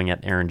and throwing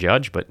at Aaron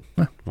Judge, but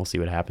we'll see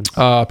what happens.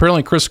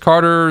 apparently Chris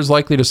Carter is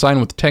likely to sign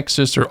with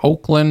Texas or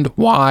Oakland.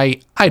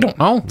 Why? I don't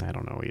know. I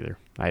don't know either.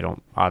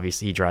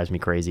 Obviously, he drives me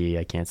crazy.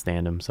 I can't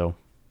stand him, so.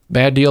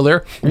 Bad deal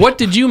there. What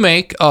did you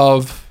make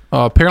of?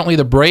 Apparently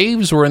the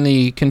Braves were in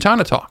the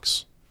Quintana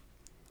talks.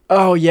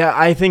 Oh, yeah,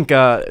 I think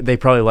they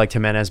probably liked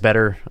Jimenez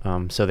better,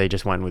 so they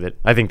just went with it.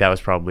 I think that was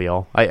probably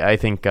all. I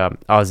think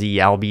Ozzie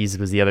Albies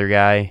was the other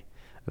guy,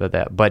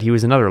 but he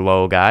was another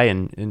low guy,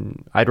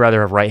 and I'd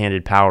rather have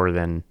right-handed power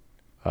than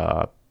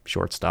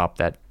shortstop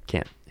that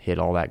can't hit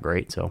all that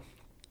great. So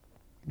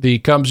The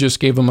Cubs just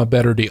gave him a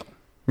better deal.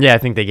 yeah, I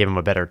think they gave him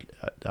a better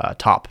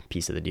top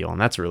piece of the deal,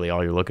 and that's really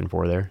all you're looking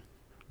for there.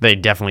 They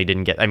definitely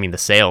didn't get. I mean, the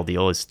Sale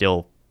deal is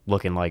still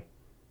looking like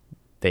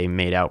they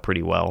made out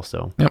pretty well.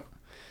 So Yep.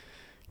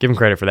 give them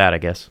credit for that, I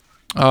guess.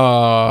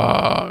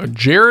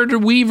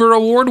 Jared Weaver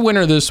Award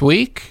winner this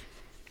week.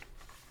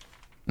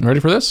 Ready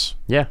for this?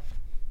 Yeah.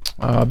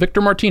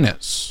 Victor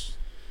Martinez.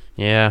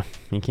 Yeah,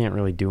 he can't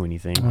really do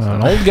anything.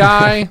 An old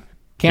guy.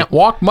 Can't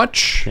walk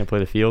much. Can't play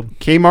the field.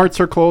 Kmart's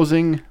are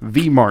closing.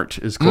 V-Mart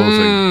is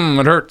closing.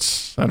 It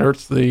hurts. That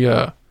hurts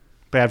the...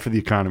 Bad for the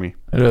economy.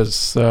 It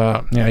is.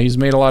 He's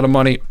made a lot of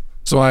money.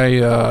 So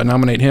I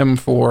nominate him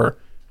for...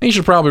 He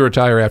should probably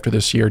retire after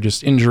this year.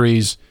 Just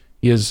injuries.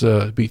 He is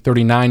be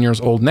 39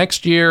 years old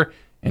next year,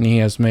 and he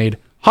has made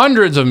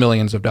hundreds of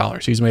millions of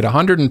dollars. He's made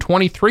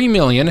 $123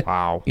 million.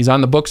 Wow. He's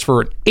on the books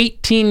for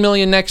 $18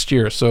 million next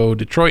year. So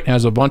Detroit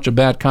has a bunch of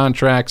bad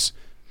contracts.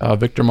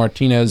 Victor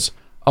Martinez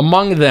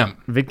among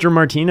them. Victor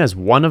Martinez,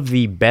 one of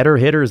the better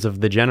hitters of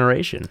the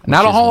generation.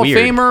 Not a Hall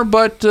weird. of Famer,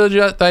 but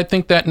I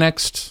think that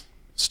next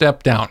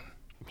step down.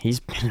 He's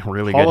been a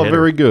really All good hitter.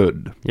 very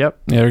good. Yep.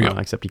 There you go.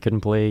 Except he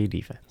couldn't play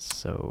defense.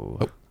 So.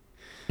 Oh.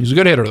 He's a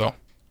good hitter, though.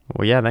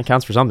 Well, yeah, that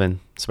counts for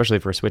something, especially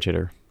for a switch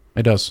hitter.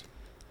 It does.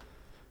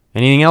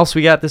 Anything else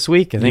we got this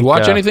week? Did you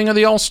watch anything of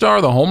the All-Star,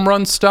 the home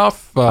run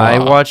stuff? I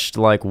watched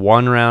like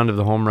one round of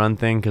the home run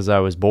thing because I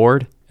was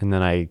bored, and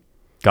then I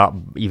got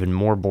even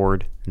more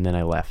bored, and then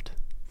I left.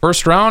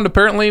 First round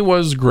apparently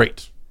was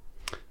great.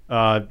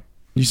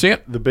 You see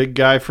it? The big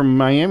guy from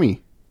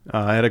Miami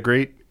had a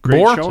great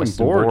Bohr?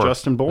 showing.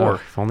 Justin Bohr.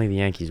 If only the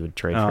Yankees would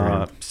trade for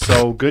him.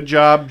 So good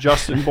job,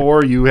 Justin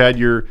Bohr. You had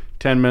your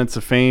 10 minutes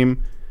of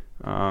fame.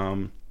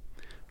 My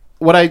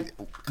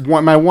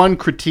one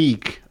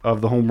critique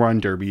of the home run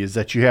derby is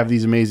that you have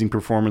these amazing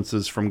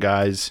performances from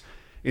guys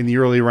in the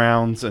early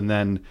rounds, and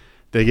then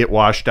they get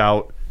washed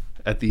out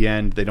at the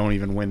end. They don't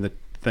even win the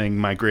thing.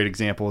 My great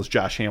example is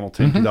Josh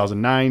Hamilton,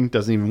 2009,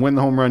 doesn't even win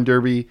the home run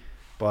derby,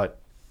 but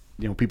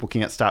people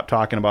can't stop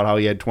talking about how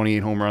he had 28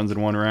 home runs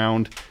in one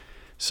round.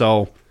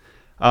 So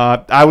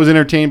I was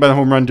entertained by the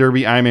home run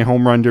derby. I'm a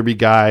home run derby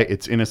guy.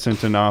 It's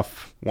innocent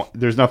enough.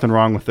 There's nothing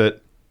wrong with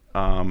it.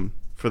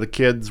 For the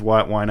kids,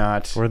 why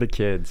not? For the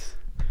kids.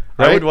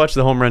 Right? I would watch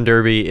the home run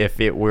derby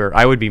if it were.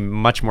 I would be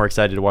much more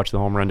excited to watch the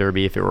home run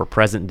derby if it were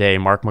present day.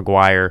 Mark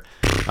McGwire,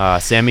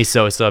 Sammy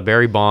Sosa,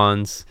 Barry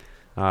Bonds.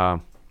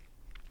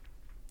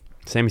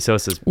 Sammy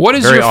Sosa's What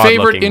is very your odd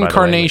favorite looking, by the way,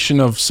 incarnation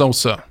of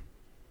Sosa?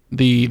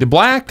 The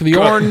black, the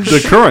orange,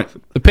 The current.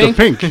 the pink.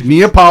 The pink.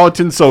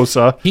 Neapolitan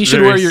Sosa. He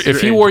should wear your.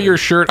 If he wore your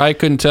shirt, I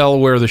couldn't tell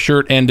where the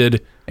shirt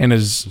ended and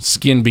his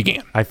skin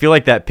began. I feel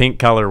like that pink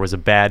color was a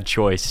bad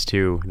choice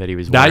too. That he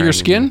was Dye wearing. your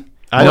skin?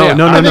 I No, think-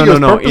 no, I no, think no, it was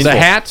no. purposeful. The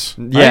hat? I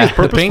think The it's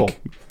purposeful. pink?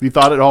 He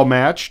thought it all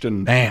matched,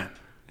 and Man,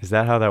 Is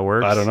that how that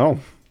works? I don't know.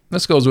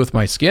 this goes with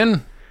my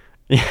skin.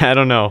 Yeah, I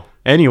don't know.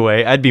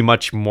 Anyway, I'd be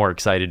much more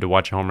excited to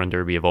watch a home run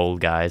derby of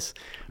old guys.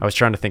 I was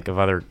trying to think of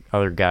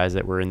other guys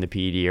that were in the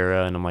PED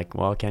era, and I'm like,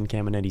 well, Ken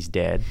Caminetti's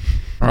dead.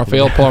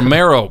 Rafael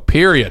Palmeiro,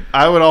 period.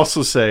 I would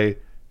also say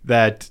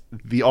that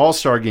the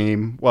All-Star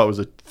game, what was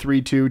it,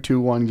 3-2,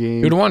 2-1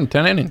 game? 2-1,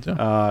 10 innings.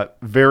 Yeah.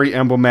 Very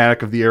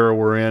emblematic of the era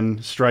we're in.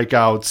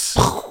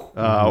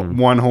 Strikeouts,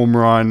 one home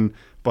run,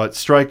 but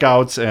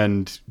strikeouts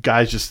and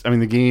guys just,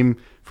 the game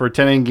for a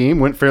 10-inning game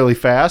went fairly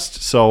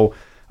fast. So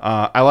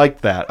I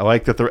like that. I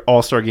like that the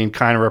All-Star game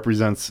kind of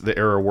represents the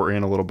era we're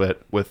in a little bit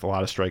with a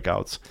lot of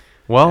strikeouts.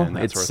 Well, And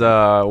that it's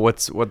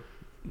sort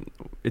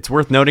it's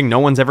worth noting. No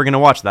one's ever going to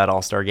watch that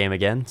All-Star game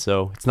again,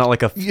 so it's not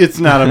like a. It's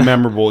not a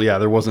memorable. Yeah,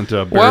 there wasn't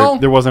a Well-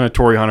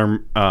 Torrey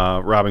Hunter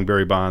robbing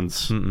Barry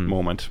Bonds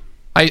moment.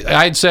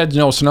 I'd said,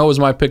 Sano was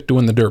my pick to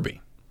win the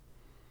Derby.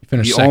 He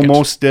finished He second.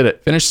 almost did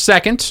it. Finished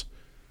second.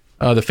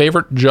 The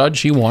favorite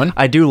judge, he won.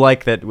 I do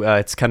like that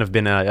it's kind of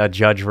been a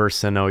Judge versus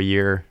Sano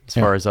year as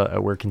far as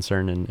we're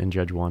concerned, and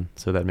Judge won,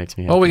 so that makes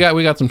me happy. Oh,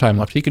 we got some time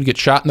left. He could get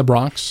shot in the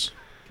Bronx.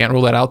 Can't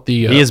rule that out.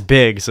 He is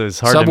big, so it's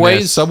hard to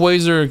miss.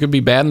 Subways could be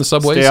bad in the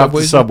subways. Stay off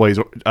the subways.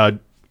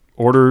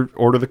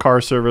 Order the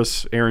car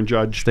service. Aaron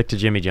Judge. Stick to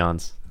Jimmy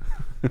John's.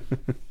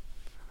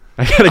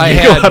 I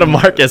gotta go out of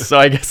Marcus, so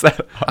I guess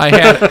that I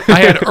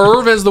had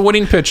Irv as the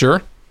winning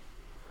pitcher.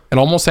 It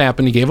almost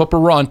happened. He gave up a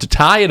run to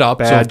tie it up.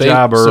 Bad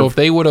job, Irv. So if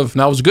they would have,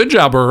 now it was a good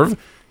job, Irv.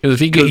 Because if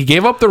he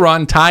gave up the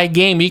run, tie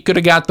game, he could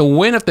have got the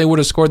win if they would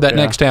have scored that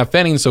next half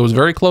inning. So it was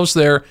very close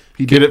there.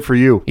 He did it for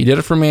you. He did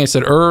it for me. I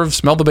said, Irv,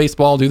 smell the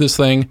baseball, do this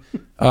thing.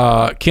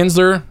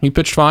 Kinsler, he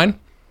pitched fine.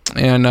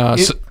 And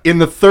In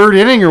the third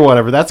inning or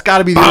whatever, that's got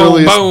to be the Boom,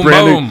 earliest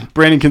boom.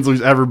 Brandon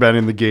Kinsler's ever been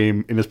in the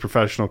game in his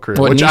professional career,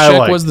 what, which I Neshek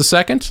like. was the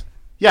second?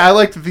 Yeah, I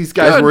like that these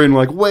guys Good. were in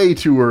way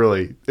too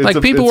early. People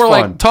it's were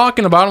fun.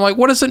 talking about him,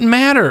 what does it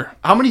matter?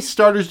 How many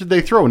starters did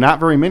they throw? Not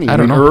very many. I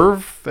don't know.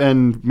 Irv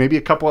and maybe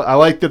a couple. I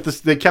like that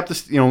they kept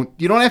this. You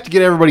don't have to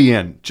get everybody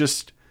in.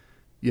 Just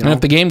And if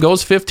the game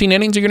goes 15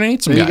 innings, you're going to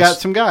need some you guys. got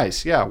some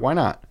guys. Yeah, why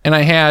not? And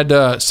I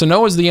had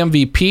Sano as the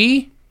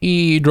MVP.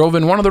 He drove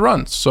in one of the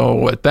runs.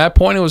 So at that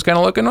point, it was kind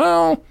of looking,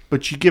 well,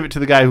 But you give it to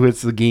the guy who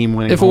hits the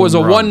game-winning. if it was a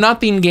home run.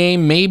 1-0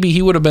 game, maybe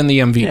he would have been the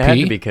MVP. it had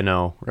to be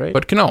Cano, right?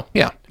 But Cano,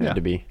 yeah. had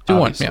to be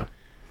 2-1, obviously. yeah.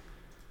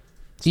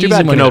 It's too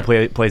bad Cano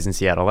plays in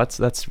Seattle.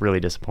 That's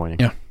really disappointing.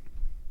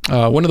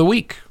 Yeah. Win of the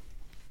week.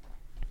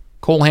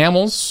 Cole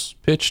Hamels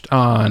pitched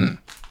on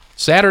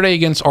Saturday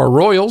against our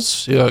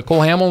Royals,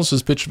 Cole Hamels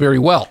has pitched very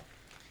well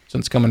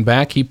since coming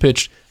back. He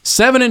pitched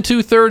 7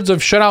 2/3 of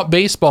shutout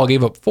baseball,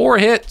 gave up 4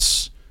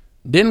 hits,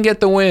 didn't get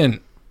the win.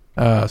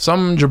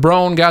 Some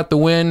jabron got the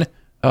win,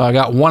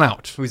 got 1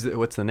 out.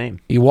 What's the name?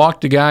 He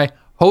walked a guy,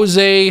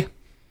 Jose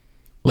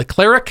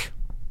Leclerc.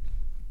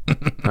 I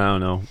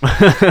don't know.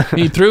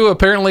 He threw,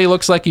 apparently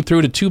looks like he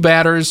threw to 2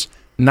 batters,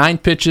 9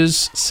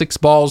 pitches, 6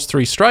 balls,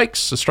 3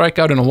 strikes, a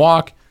strikeout and a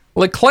walk.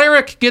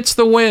 Leclerc gets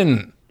the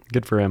win.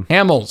 Good for him.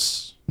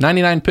 Hamels,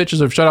 99 pitches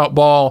of shutout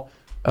ball,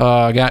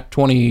 got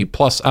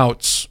 20-plus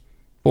outs,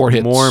 4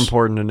 hits. More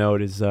important to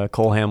note is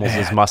Cole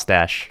Hamels'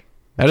 mustache.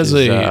 That is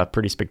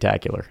pretty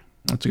spectacular.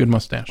 That's a good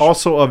mustache.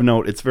 Also of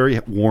note, it's very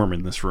warm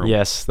in this room.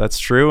 Yes, that's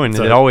true, and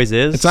it always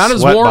is. It's not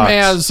as warm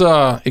as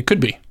it could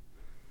be.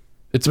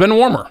 It's been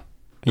warmer.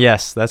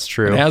 Yes, that's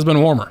true. It has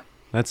been warmer.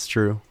 That's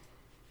true.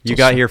 You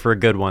got here for a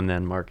good one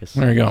then, Marcus.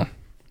 There you go.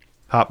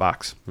 Hot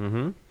box.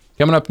 Mm-hmm.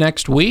 Coming up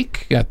next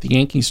week, got the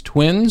Yankees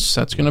Twins.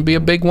 That's going to be a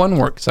big one.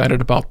 We're excited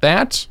about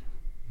that.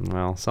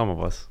 Well, some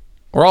of us.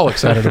 We're all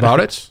excited about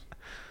it.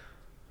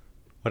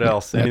 What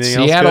else? Got Anything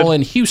else? Seattle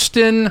and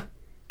Houston.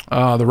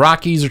 The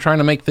Rockies are trying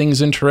to make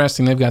things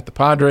interesting. They've got the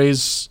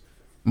Padres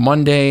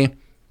Monday.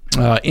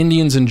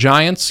 Indians and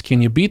Giants.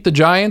 Can you beat the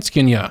Giants?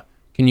 Can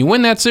you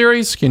win that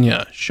series? Can you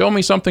show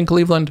me something,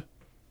 Cleveland?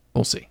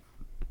 We'll see.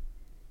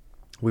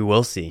 We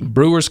will see.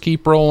 Brewers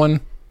keep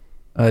rolling.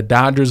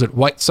 Dodgers at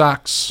White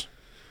Sox.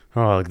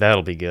 Oh,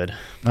 that'll be good.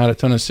 Not a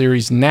ton of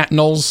series.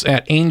 Nationals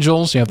at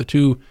Angels. You have the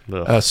two.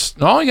 You got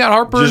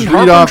Harper Just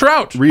and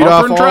Trout. Read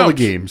off all the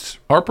games.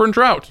 Harper and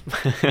Trout.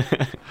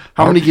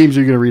 How many games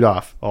are you going to read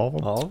off? All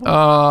of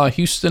them?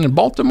 Houston and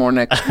Baltimore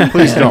next week.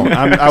 Please don't.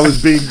 I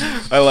was being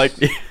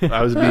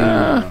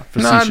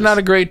facetious.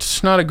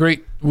 Not a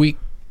great week.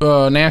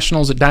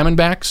 Nationals at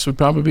Diamondbacks would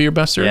probably be your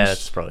best series. Yeah,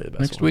 that's probably the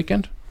best next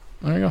weekend.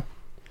 There you go.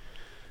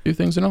 Few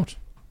things to note.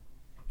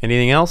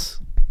 Anything else?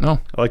 No.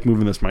 I like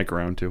moving this mic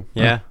around too.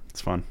 Yeah. It's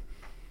fun.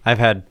 I've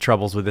had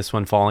troubles with this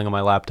one falling on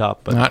my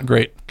laptop, but not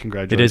great.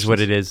 Congratulations. It is what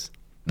it is.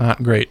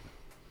 Not great.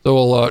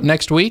 So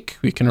next week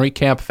we can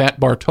recap Fat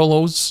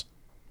Bartolo's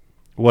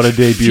what a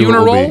debut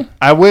funeral. It will be.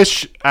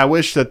 I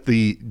wish that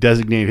the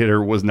designated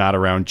hitter was not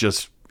around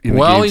just in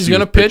the games he's going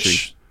to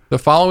pitch the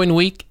following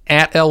week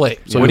at LA.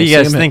 So what do you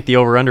guys think the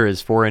over-under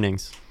is? 4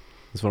 innings.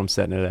 That's what I'm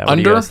setting it at. What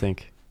do you guys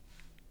think?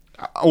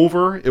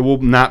 Over. It will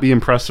not be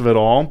impressive at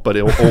all, but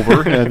it'll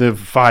over the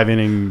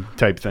 5-inning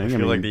type thing. I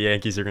feel like the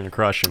Yankees are going to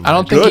crush him. I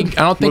don't think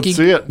Let's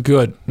see it.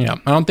 Good. Yeah.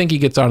 I don't think he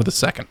gets out of the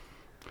second.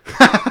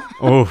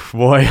 Oh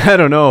boy, I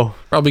don't know.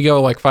 Probably go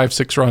like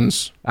 5-6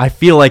 runs. I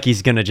feel like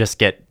he's going to just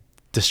get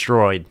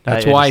destroyed.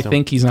 That's why I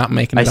think he's not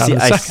making it out of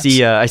the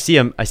second.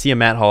 I see a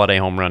Matt Holliday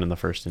home run in the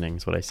first inning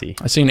is what I see.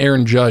 I see an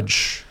Aaron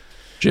Judge.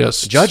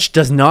 Judge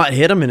does not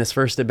hit him in his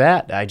first at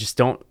bat. I just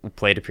don't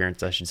plate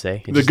appearance, I should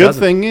say. The good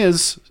thing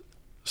is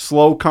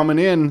slow coming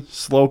in,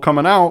 slow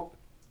coming out.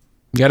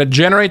 You got to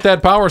generate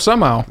that power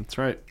somehow. That's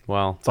right.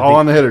 Well, it's all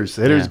on the hitters.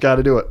 The hitters got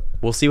to do it.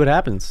 We'll see what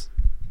happens.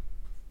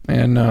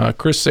 And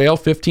Chris Sale,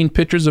 15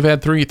 pitchers have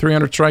had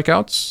 300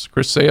 strikeouts.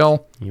 Chris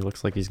Sale. He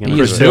looks like he's going to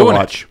do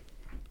it.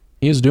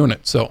 He is doing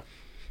it. So,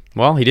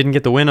 well, he didn't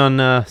get the win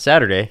on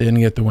Saturday. Didn't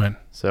get the win.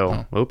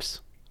 So,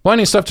 oops.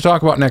 Plenty of stuff to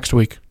talk about next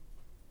week.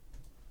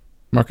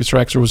 Marcus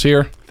Traxler was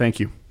here. Thank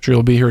you. Sure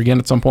he'll be here again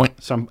at some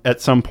point. At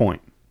some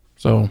point.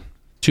 So,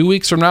 2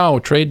 weeks from now,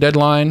 trade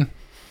deadline.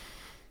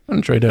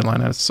 Trade deadline.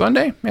 That's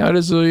Sunday. Yeah, it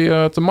is.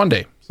 It's a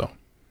Monday. So,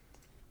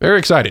 very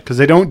excited because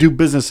they don't do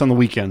business on the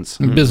weekends.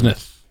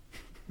 Business.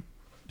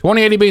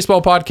 2080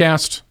 Baseball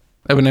Podcast.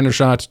 Evan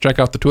Endershot. Check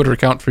out the Twitter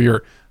account for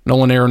your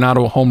Nolan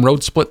Arenado home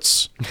road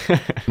splits.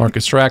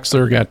 Marcus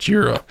Traxler got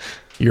your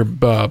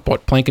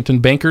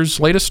Plankinton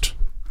Bankers latest.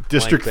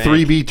 District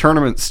 3B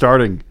tournament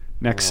starting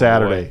next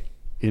Saturday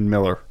in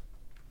Miller.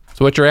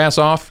 So get your ass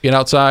off, get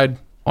outside,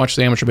 watch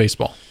the amateur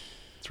baseball.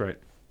 That's right.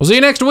 We'll see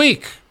you next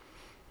week.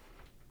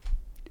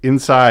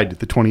 Inside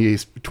the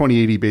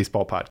 2080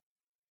 Baseball Podcast.